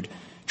injured,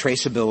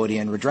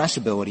 traceability and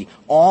redressability,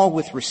 all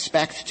with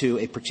respect to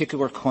a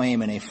particular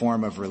claim and a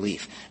form of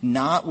relief,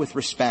 not with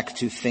respect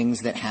to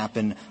things that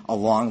happen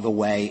along the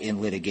way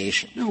in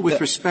litigation. No, with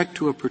respect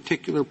to a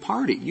particular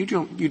party. You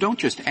don't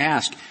just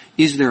ask,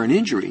 is there an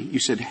injury? You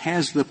said,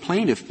 has the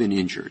plaintiff been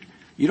injured?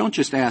 You don't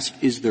just ask,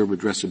 is there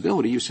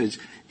redressability? You said,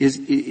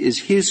 is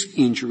his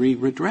injury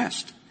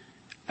redressed?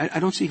 I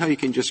don't see how you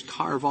can just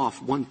carve off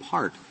one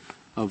part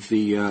of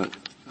the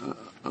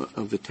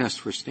test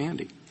for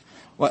standing.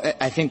 Well,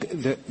 I think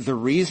the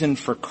reason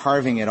for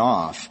carving it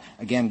off,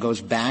 again,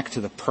 goes back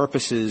to the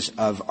purposes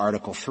of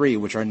Article III,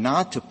 which are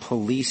not to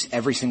police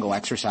every single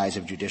exercise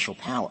of judicial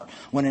power.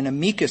 When an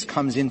amicus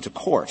comes into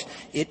court,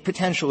 it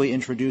potentially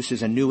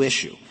introduces a new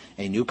issue,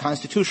 a new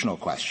constitutional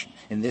question.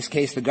 In this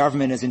case, the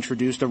government has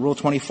introduced a Rule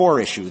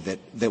 24 issue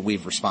that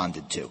we've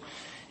responded to.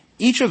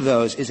 Each of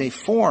those is a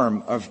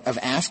form of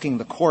asking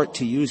the court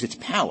to use its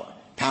power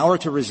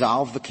to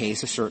resolve the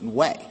case a certain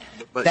way.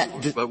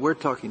 But we're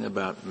talking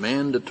about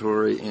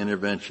mandatory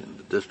intervention.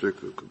 The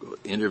district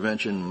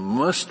intervention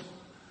must,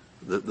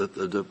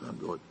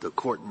 the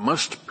court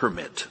must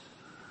permit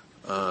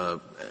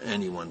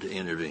anyone to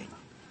intervene.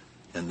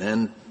 And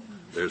then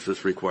there's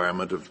this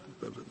requirement of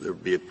there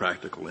be a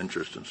practical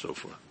interest and so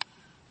forth.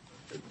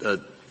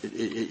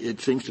 It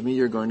seems to me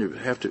you're going to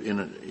have to,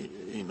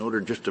 in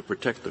order just to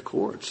protect the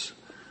courts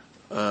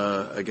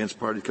against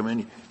parties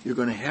coming in, you're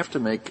going to have to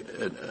make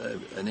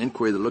an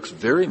inquiry that looks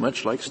very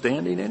much like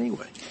standing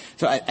anyway.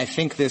 So I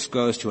think this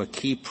goes to a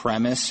key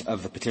premise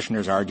of the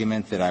petitioner's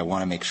argument that I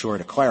want to make sure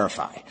to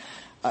clarify.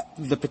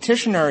 The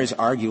petitioner is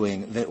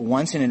arguing that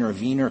once an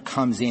intervener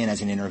comes in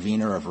as an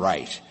intervener of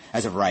right,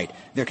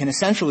 there can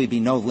essentially be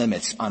no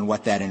limits on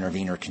what that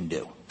intervener can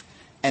do.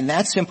 And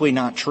that's simply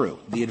not true.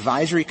 The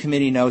advisory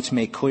committee notes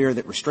make clear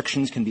that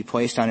restrictions can be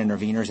placed on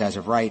interveners as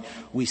of right.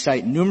 We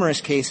cite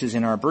numerous cases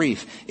in our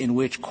brief in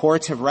which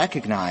courts have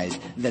recognized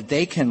that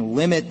they can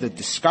limit the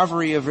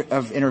discovery of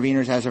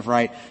interveners as of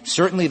right.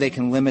 Certainly they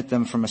can limit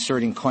them from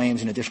asserting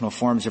claims and additional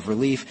forms of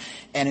relief.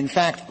 And in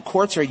fact,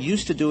 courts are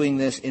used to doing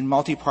this in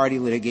multi-party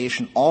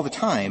litigation all the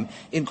time,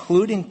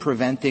 including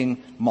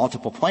preventing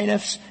multiple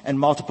plaintiffs and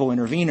multiple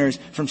interveners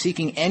from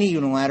seeking any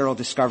unilateral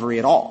discovery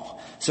at all.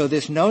 So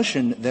this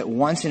notion that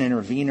once an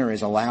intervener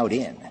is allowed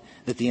in,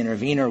 that the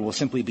intervener will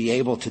simply be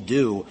able to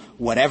do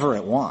whatever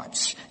it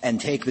wants and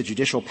take the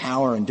judicial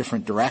power in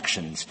different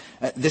directions.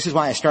 This is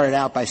why I started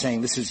out by saying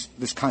this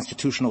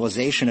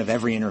constitutionalization of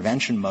every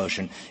intervention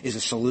motion is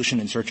a solution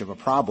in search of a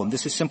problem.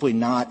 This is simply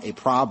not a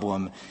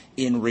problem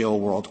in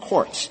real-world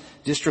courts.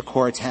 District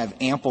courts have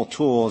ample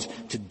tools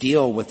to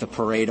deal with the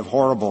parade of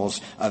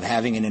horribles of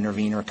having an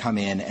intervener come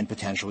in and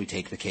potentially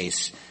take the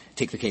case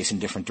in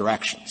different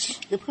directions.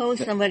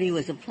 Suppose somebody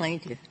was a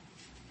plaintiff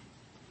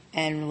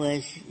and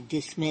was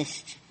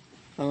dismissed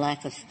for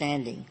lack of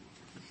standing.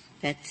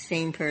 that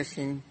same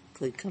person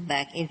could come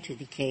back into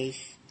the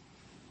case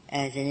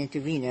as an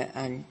intervener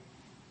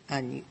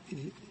on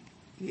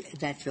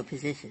that's your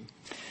position?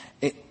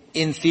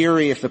 In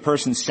theory, if the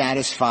person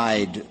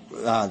satisfied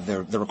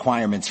the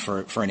requirements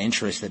for an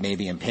interest that may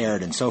be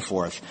impaired and so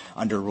forth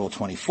under Rule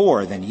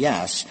 24, then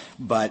yes,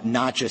 but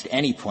not just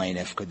any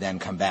plaintiff could then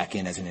come back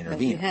in as an intervener.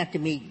 But you have to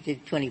meet the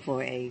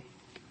 24A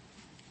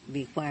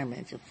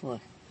requirements, of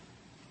course.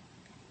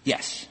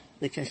 Yes.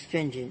 Which are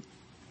stringent.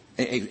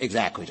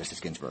 Exactly, Justice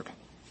Ginsburg.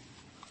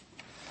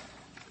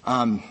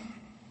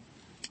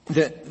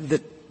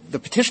 The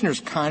petitioner's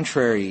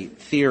contrary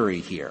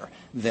theory here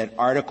that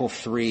Article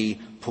 3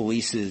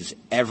 polices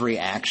every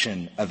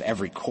action of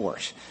every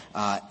court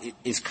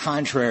is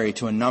contrary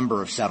to a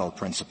number of settled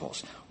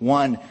principles.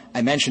 One,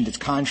 I mentioned it's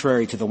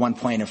contrary to the one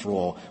plaintiff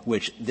rule,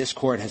 which this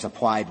Court has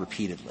applied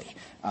repeatedly.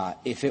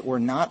 If it were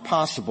not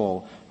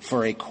possible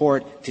for a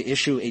court to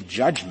issue a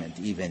judgment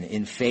even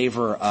in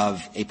favor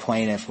of a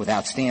plaintiff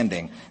without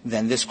standing,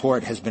 then this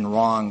Court has been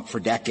wrong for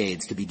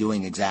decades to be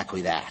doing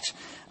exactly that.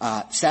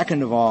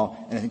 Second of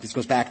all, and I think this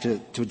goes back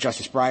to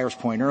Justice Breyer's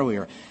point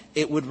earlier,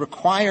 it would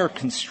require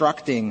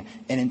constructing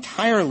an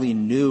entirely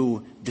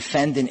new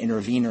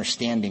defendant-intervener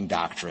standing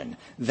doctrine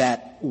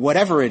that,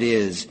 whatever it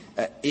is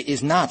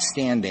not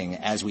standing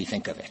as we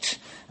think of it.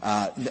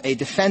 A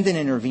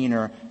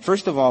defendant-intervener,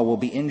 first of all, will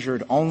be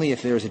injured only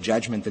if there is a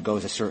judgment that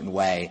goes a certain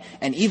way,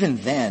 and even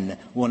then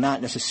will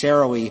not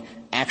necessarily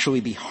actually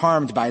be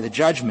harmed by the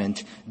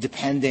judgment,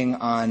 depending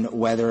on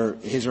whether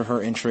his or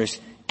her interests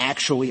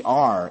actually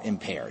are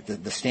impaired.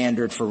 The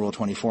standard for Rule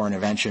 24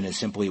 intervention is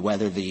simply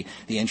whether the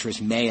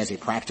interest may, as a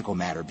practical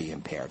matter, be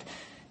impaired.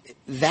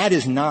 That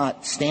is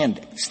not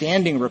standing.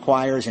 Standing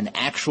requires an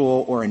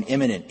actual or an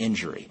imminent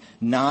injury,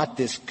 not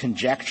this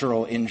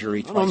conjectural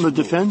injury. On the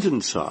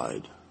defendant's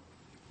side,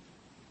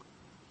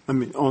 I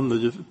mean,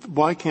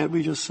 why can't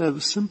we just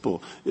have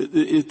simple?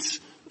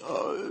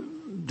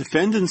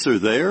 Defendants are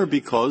there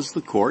because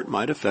the court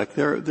might affect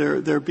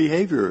their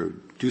behavior,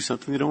 do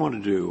something they don't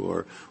want to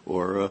do,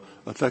 or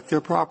affect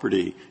their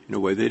property in a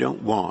way they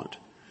don't want.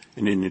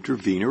 And an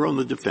intervener on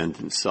the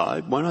defendant's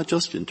side, why not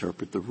just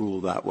interpret the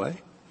rule that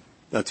way?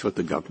 That's what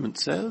the government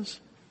says.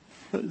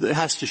 It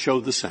has to show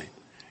the same.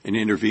 An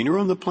intervener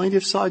on the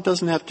plaintiff's side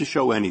doesn't have to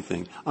show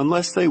anything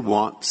unless they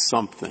want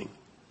something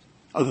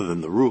other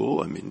than the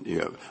rule. I mean,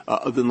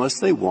 unless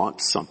they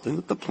want something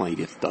that the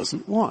plaintiff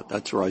doesn't want.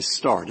 That's where I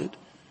started.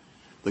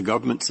 The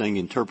government saying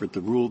interpret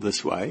the rule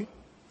this way,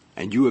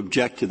 and you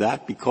object to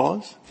that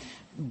because?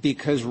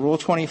 Because Rule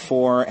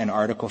 24 and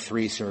Article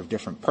 3 serve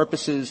different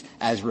purposes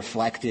as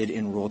reflected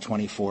in Rule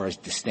 24's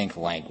distinct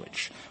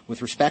language.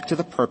 With respect to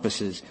the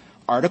purposes,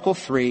 Article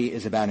 3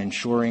 is about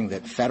ensuring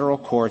that federal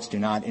courts do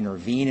not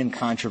intervene in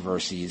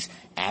controversies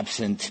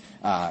absent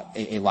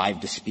a live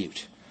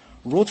dispute.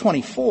 Rule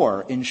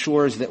 24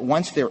 ensures that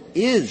once there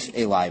is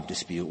a live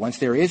dispute, once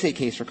there is a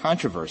case for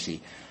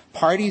controversy,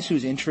 parties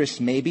whose interests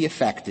may be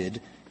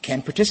affected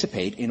can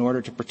participate in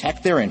order to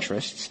protect their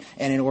interests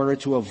and in order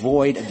to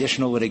avoid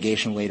additional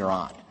litigation later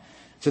on.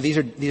 So these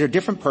are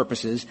different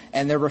purposes,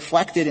 and they're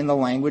reflected in the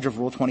language of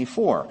Rule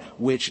 24,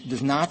 which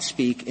does not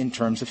speak in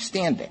terms of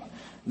standing.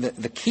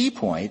 The key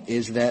point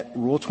is that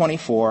Rule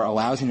 24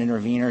 allows an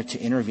intervener to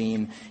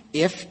intervene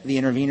if the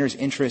intervener's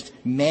interest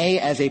may,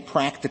 as a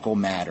practical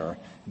matter,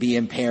 be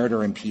impaired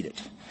or impeded.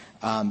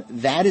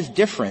 That is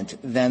different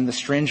than the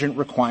stringent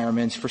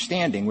requirements for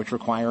standing, which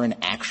require an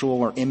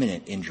actual or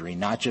imminent injury,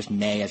 not just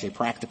may as a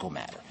practical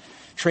matter.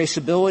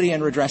 Traceability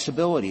and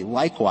redressability,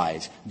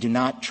 likewise, do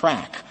not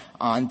track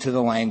onto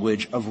the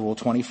language of Rule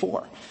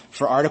 24.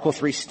 For Article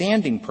 3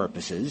 standing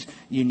purposes,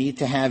 you need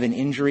to have an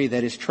injury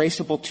that is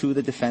traceable to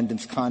the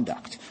defendant's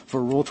conduct.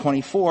 For Rule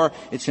 24,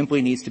 it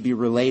simply needs to be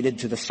related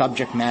to the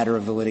subject matter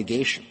of the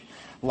litigation.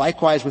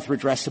 Likewise, with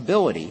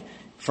redressability,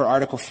 for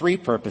Article 3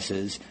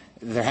 purposes,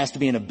 there has to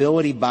be an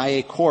ability by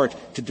a court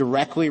to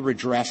directly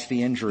redress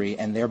the injury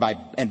and thereby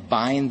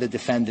bind the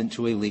defendant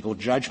to a legal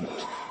judgment.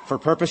 For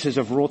purposes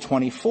of Rule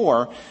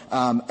 24,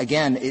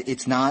 again,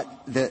 it's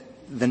not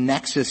the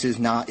nexus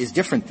is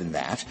different than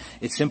that.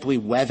 It's simply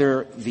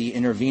whether the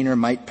intervener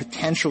might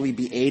potentially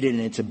be aided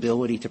in its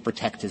ability to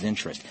protect his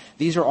interest.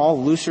 These are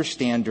all looser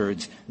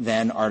standards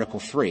than Article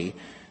 3.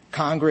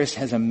 Congress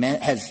has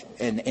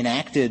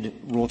enacted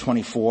Rule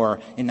 24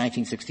 in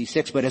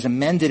 1966, but has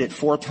amended it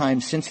 4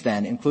 times since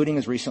then, including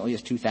as recently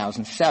as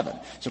 2007.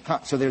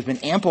 So there's been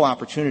ample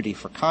opportunity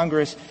for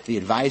Congress, the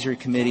Advisory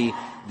Committee,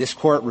 this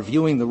Court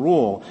reviewing the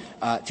rule,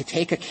 to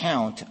take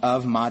account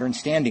of modern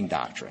standing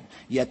doctrine.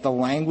 Yet the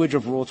language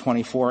of Rule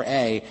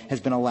 24A has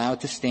been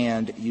allowed to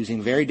stand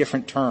using very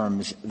different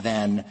terms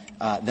than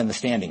the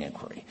standing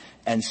inquiry.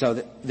 And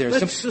so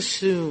let's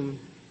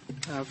assume,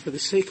 for the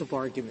sake of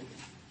argument,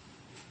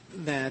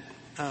 that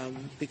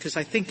because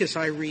I think as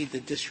I read the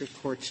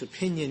district court's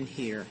opinion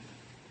here,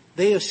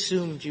 they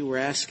assumed you were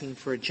asking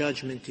for a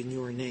judgment in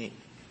your name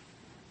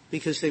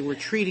because they were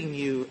treating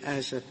you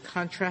as a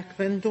contract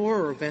vendor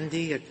or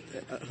vendee,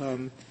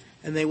 and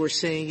they were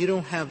saying you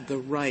don't have the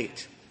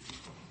right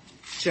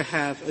to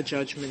have a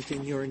judgment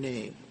in your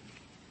name.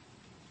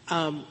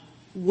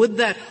 would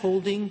that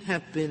holding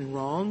have been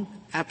wrong,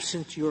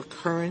 absent your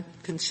current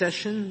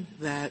concession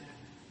that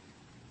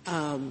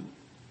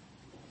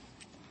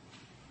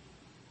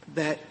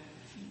that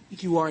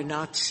you are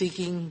not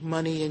seeking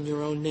money in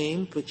your own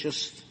name, but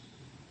just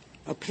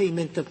a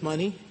payment of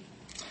money?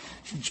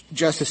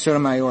 Justice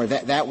Sotomayor,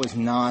 that was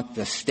not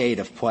the state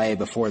of play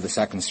before the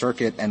Second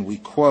Circuit, and we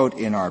quote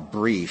in our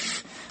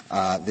brief,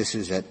 this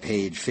is at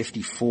page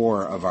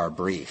 54 of our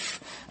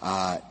brief,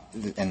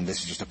 and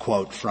this is just a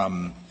quote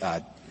from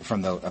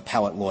the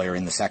appellate lawyer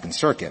in the Second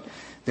Circuit.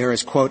 There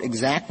is, quote,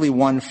 exactly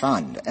one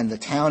fund, and the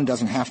town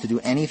doesn't have to do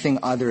anything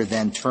other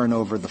than turn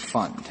over the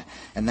fund.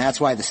 And that's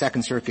why the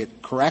Second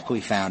Circuit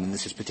correctly found, and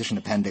this is Petition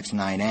Appendix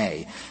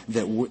 9A,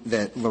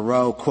 that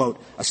Laroe, quote,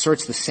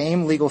 asserts the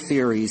same legal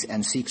theories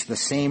and seeks the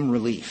same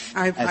relief.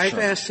 I've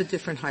asked a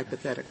different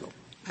hypothetical.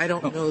 I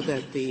don't know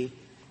that the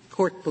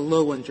court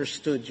below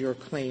understood your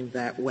claim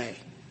that way.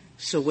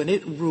 So when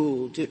it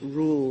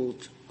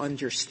ruled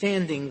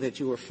understanding that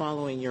you were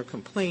following your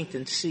complaint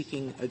and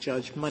seeking a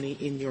judge money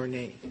in your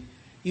name.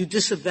 You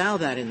disavow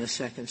that in the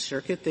Second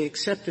Circuit. They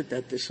accepted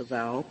that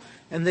disavowal,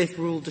 and they've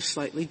ruled a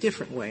slightly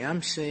different way.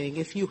 I'm saying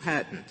if you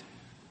hadn't,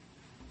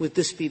 would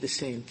this be the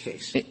same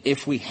case?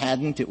 If we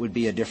hadn't, it would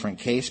be a different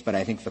case, but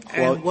I think the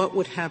quote... And what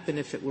would happen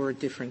if it were a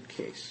different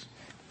case?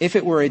 If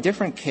it were a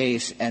different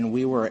case and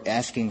we were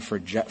asking for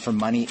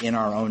money in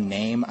our own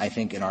name, I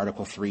think an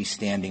Article III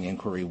standing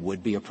inquiry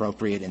would be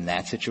appropriate in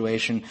that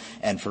situation,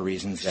 and for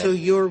reasons that... So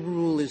your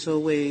rule is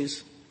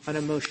always, on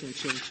a motion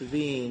to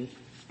intervene,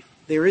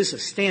 there is a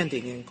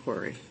standing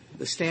inquiry.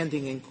 The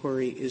standing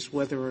inquiry is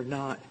whether or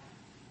not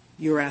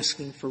you're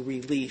asking for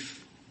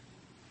relief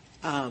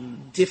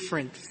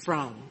different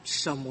from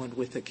someone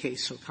with a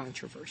case of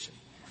controversy.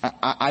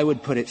 I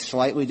would put it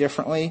slightly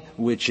differently,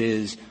 which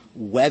is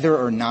whether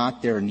or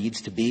not there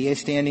needs to be a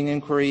standing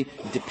inquiry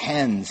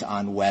depends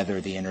on whether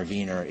the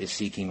intervener is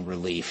seeking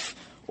relief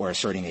or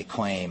asserting a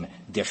claim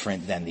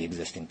different than the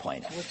existing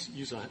plaintiff. Let's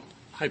use a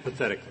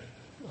hypothetically.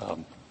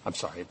 I'm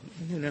sorry.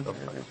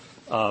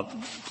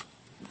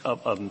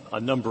 A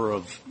number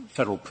of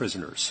federal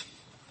prisoners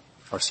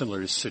are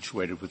similarly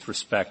situated with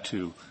respect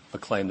to a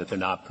claim that they're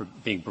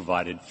not being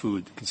provided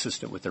food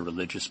consistent with their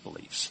religious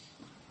beliefs.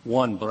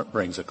 One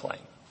brings a claim.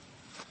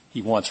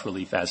 He wants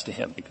relief as to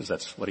him because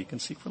that's what he can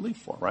seek relief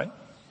for, right?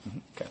 Mm-hmm.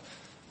 Okay.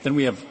 Then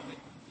we have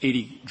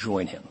 80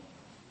 join him.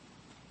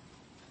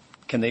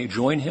 Can they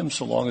join him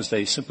so long as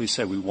they simply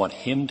say we want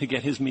him to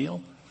get his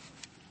meal?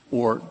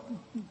 Or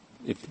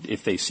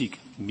if they seek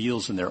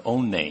meals in their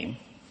own name,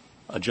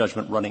 a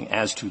judgment running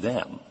as to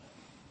them,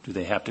 do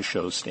they have to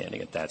show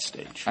standing at that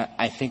stage?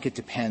 I think it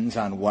depends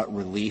on what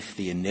relief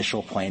the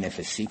initial plaintiff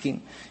is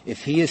seeking.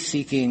 If he is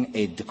seeking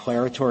a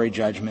declaratory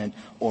judgment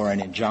or an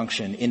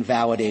injunction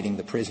invalidating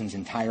the prison's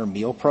entire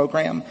meal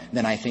program,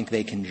 then I think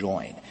they can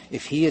join.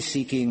 If he is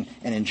seeking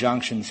an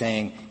injunction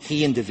saying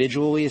he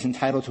individually is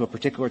entitled to a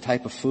particular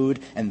type of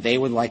food and they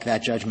would like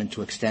that judgment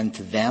to extend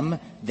to them,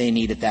 they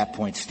need at that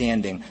point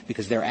standing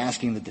because they're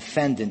asking the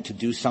defendant to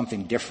do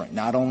something different,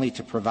 not only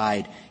to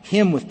provide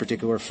him with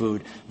particular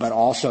food, but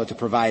also to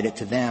provide it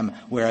to them,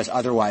 whereas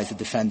otherwise the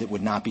defendant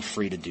would not be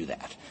free to do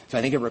that. So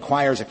I think it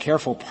requires a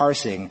careful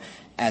parsing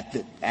at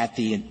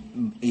the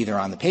either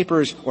on the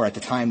papers or at the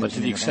time that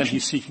to the extent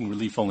he's seeking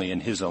relief only in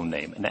his own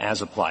name, an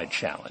as-applied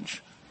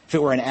challenge. If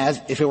it were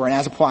an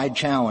as-applied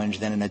challenge,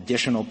 then an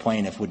additional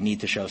plaintiff would need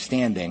to show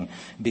standing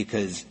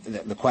because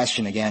the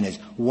question again is,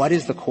 what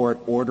is the court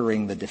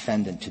ordering the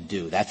defendant to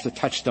do? That's the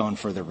touchstone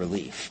for the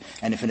relief.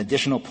 And if an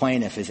additional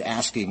plaintiff is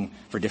asking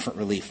for different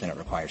relief, then it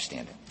requires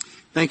standing.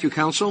 Thank you,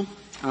 counsel.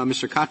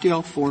 Mr.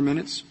 Katyal, 4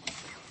 minutes.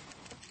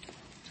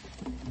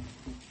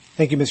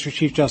 Thank you, Mr.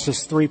 Chief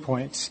Justice. 3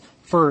 points.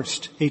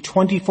 First, a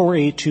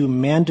 24A2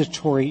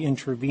 mandatory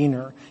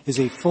intervener is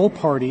a full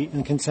party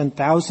and can send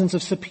thousands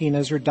of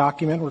subpoenas or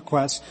document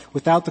requests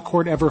without the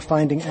court ever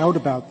finding out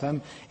about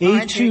them.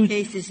 Aren't there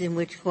cases in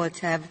which courts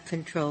have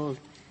controlled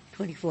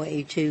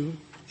 24A2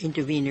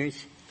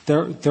 interveners?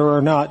 There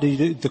are not.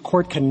 The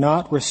court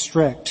cannot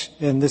restrict,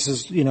 and this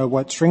is,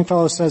 what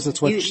Stringfellow says,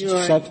 it's what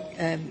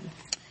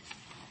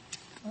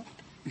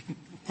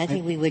I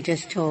think we were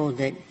just told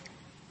that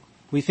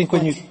we think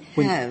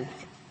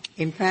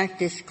in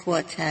practice,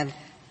 courts have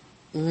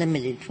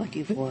limited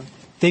 24.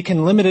 They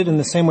can limit it in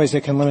the same ways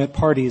they can limit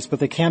parties, but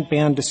they can't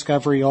ban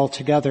discovery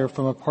altogether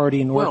from a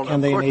party, nor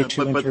can they an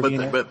A2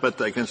 intervener. But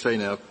they can say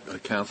now,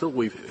 counsel,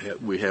 we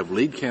have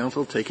lead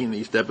counsel taking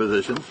these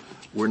depositions.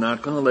 We're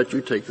not going to let you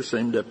take the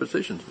same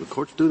depositions. The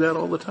courts do that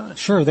all the time.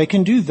 Sure, they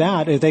can do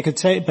that. They could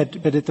say,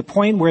 but at the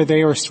point where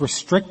they are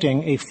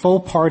restricting a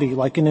full party,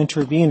 like an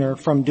intervener,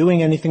 from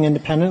doing anything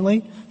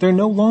independently, they're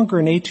no longer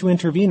an A2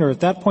 intervener. At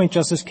that point,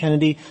 Justice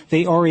Kennedy,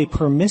 they are a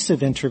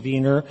permissive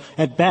intervener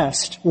at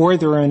best, or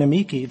they're an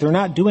amici. They're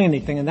not doing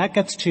anything, and that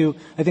gets to,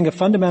 I think, a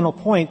fundamental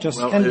point.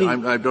 Justice Kennedy.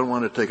 I don't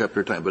want to take up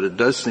your time, but it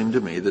does seem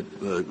to me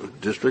that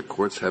district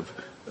courts have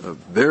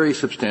very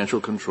substantial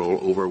control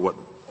over what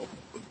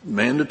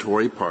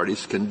mandatory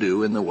parties can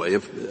do in the way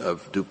of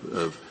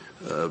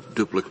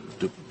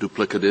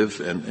duplicative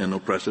and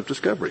oppressive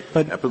discovery.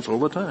 But it happens all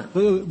the time.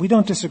 We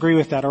don't disagree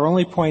with that. Our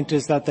only point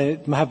is that they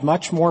have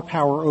much more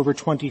power over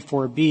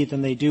 24B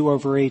than they do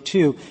over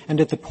A2. And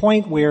at the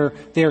point where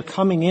they're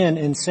coming in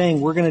and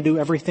saying we're going to do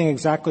everything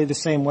exactly the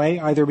same way,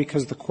 either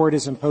because the court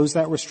has imposed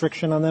that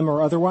restriction on them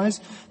or otherwise,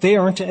 they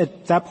aren't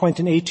at that point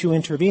an A2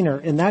 intervener.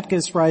 And that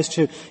gives rise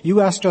to,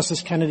 you asked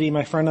Justice Kennedy,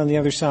 my friend on the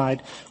other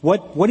side,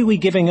 what are we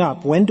giving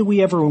up? When do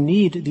we ever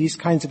need these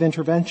kinds of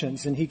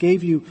interventions? And he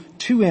gave you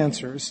two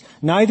answers,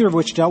 neither of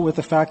which dealt with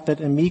the fact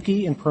that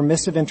amici and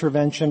permissive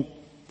intervention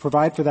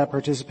provide for that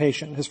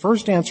participation. His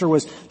first answer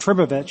was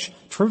Tribovich.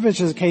 Tribovich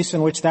is a case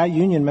in which that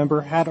union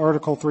member had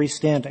Article III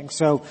standing.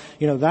 So,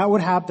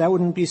 that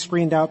wouldn't be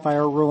screened out by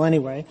our rule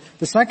anyway.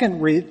 The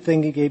second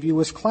thing he gave you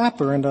was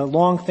Clapper and a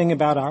long thing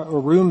about a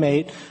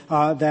roommate,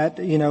 that,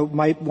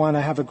 might want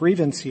to have a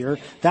grievance here.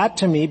 That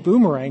to me,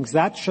 boomerangs.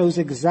 That shows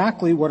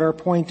exactly what our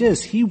point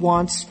is. He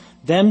wants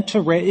them to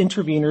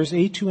interveners,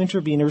 A2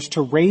 interveners,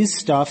 to raise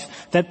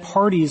stuff that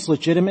parties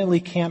legitimately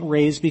can't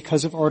raise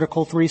because of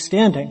Article III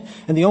standing.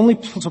 And the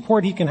only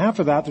support he can have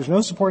for that, there's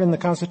no support in the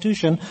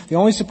Constitution, the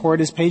only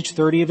support is page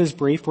 30 of his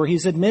brief where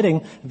he's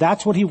admitting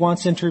that's what he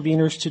wants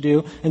interveners to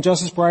do. And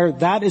Justice Breyer,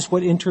 that is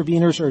what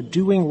interveners are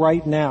doing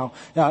right now.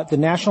 The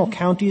National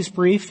Counties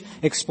brief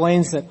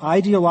explains that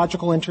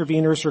ideological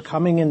interveners are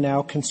coming in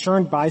now,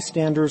 concerned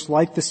bystanders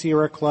like the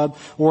Sierra Club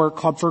or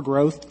Club for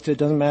Growth. It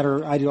doesn't matter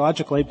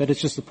ideologically, but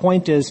it's just the point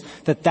is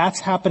that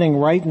that's happening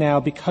right now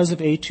because of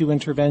A2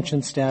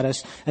 intervention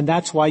status, and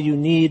that's why you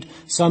need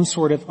some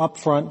sort of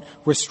upfront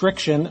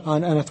restriction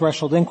on a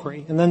threshold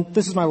inquiry. And then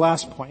this is my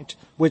last point,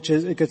 which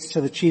is, it gets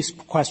to the Chief's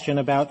question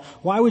about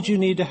why would you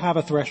need to have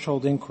a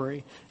threshold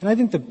inquiry? And I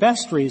think the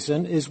best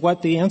reason is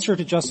what the answer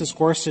to Justice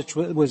Gorsuch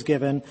was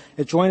given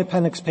at Joint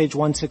Appendix page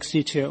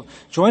 162.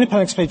 Joint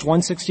Appendix page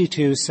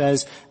 162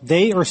 says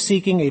they are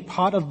seeking a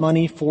pot of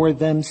money for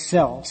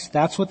themselves.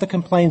 That's what the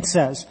complaint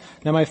says.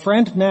 Now, my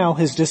friend now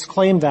has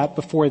disclaimed that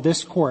before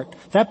this court.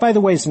 That, by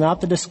the way, is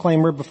not the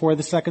disclaimer before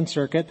the Second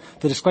Circuit.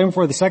 The disclaimer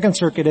before the Second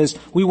Circuit is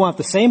we want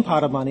the same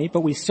pot of money,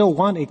 but we still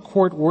want a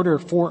court order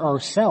for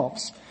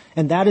ourselves.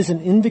 And that is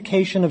an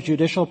invocation of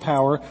judicial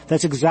power.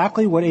 That's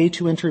exactly what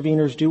A2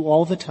 interveners do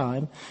all the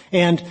time.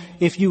 And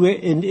if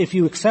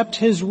you accept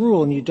his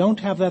rule and you don't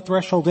have that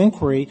threshold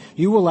inquiry,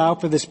 you allow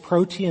for this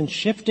protean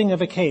shifting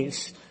of a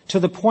case to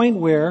the point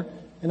where,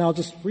 and I'll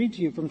just read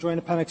to you from Joint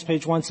Appendix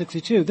page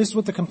 162. This is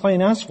what the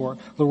complaint asks for.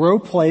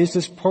 Laroe prays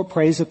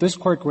that this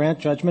court grant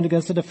judgment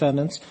against the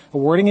defendants,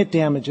 awarding it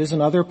damages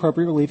and other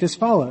appropriate relief as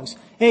follows.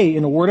 A,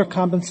 an award of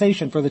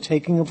compensation for the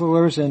taking of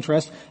Laroe's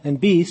interest, and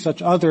B,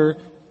 such other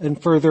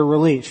and further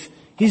relief.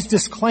 He's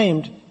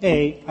disclaimed,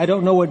 A, I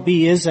don't know what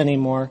B is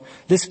anymore.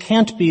 This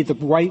can't be the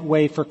right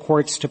way for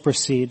courts to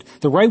proceed.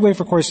 The right way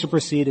for courts to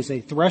proceed is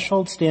a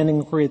threshold standing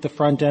inquiry at the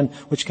front end,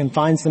 which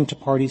confines them to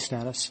party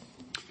status.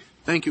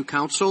 Thank you,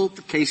 counsel.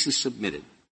 The case is submitted.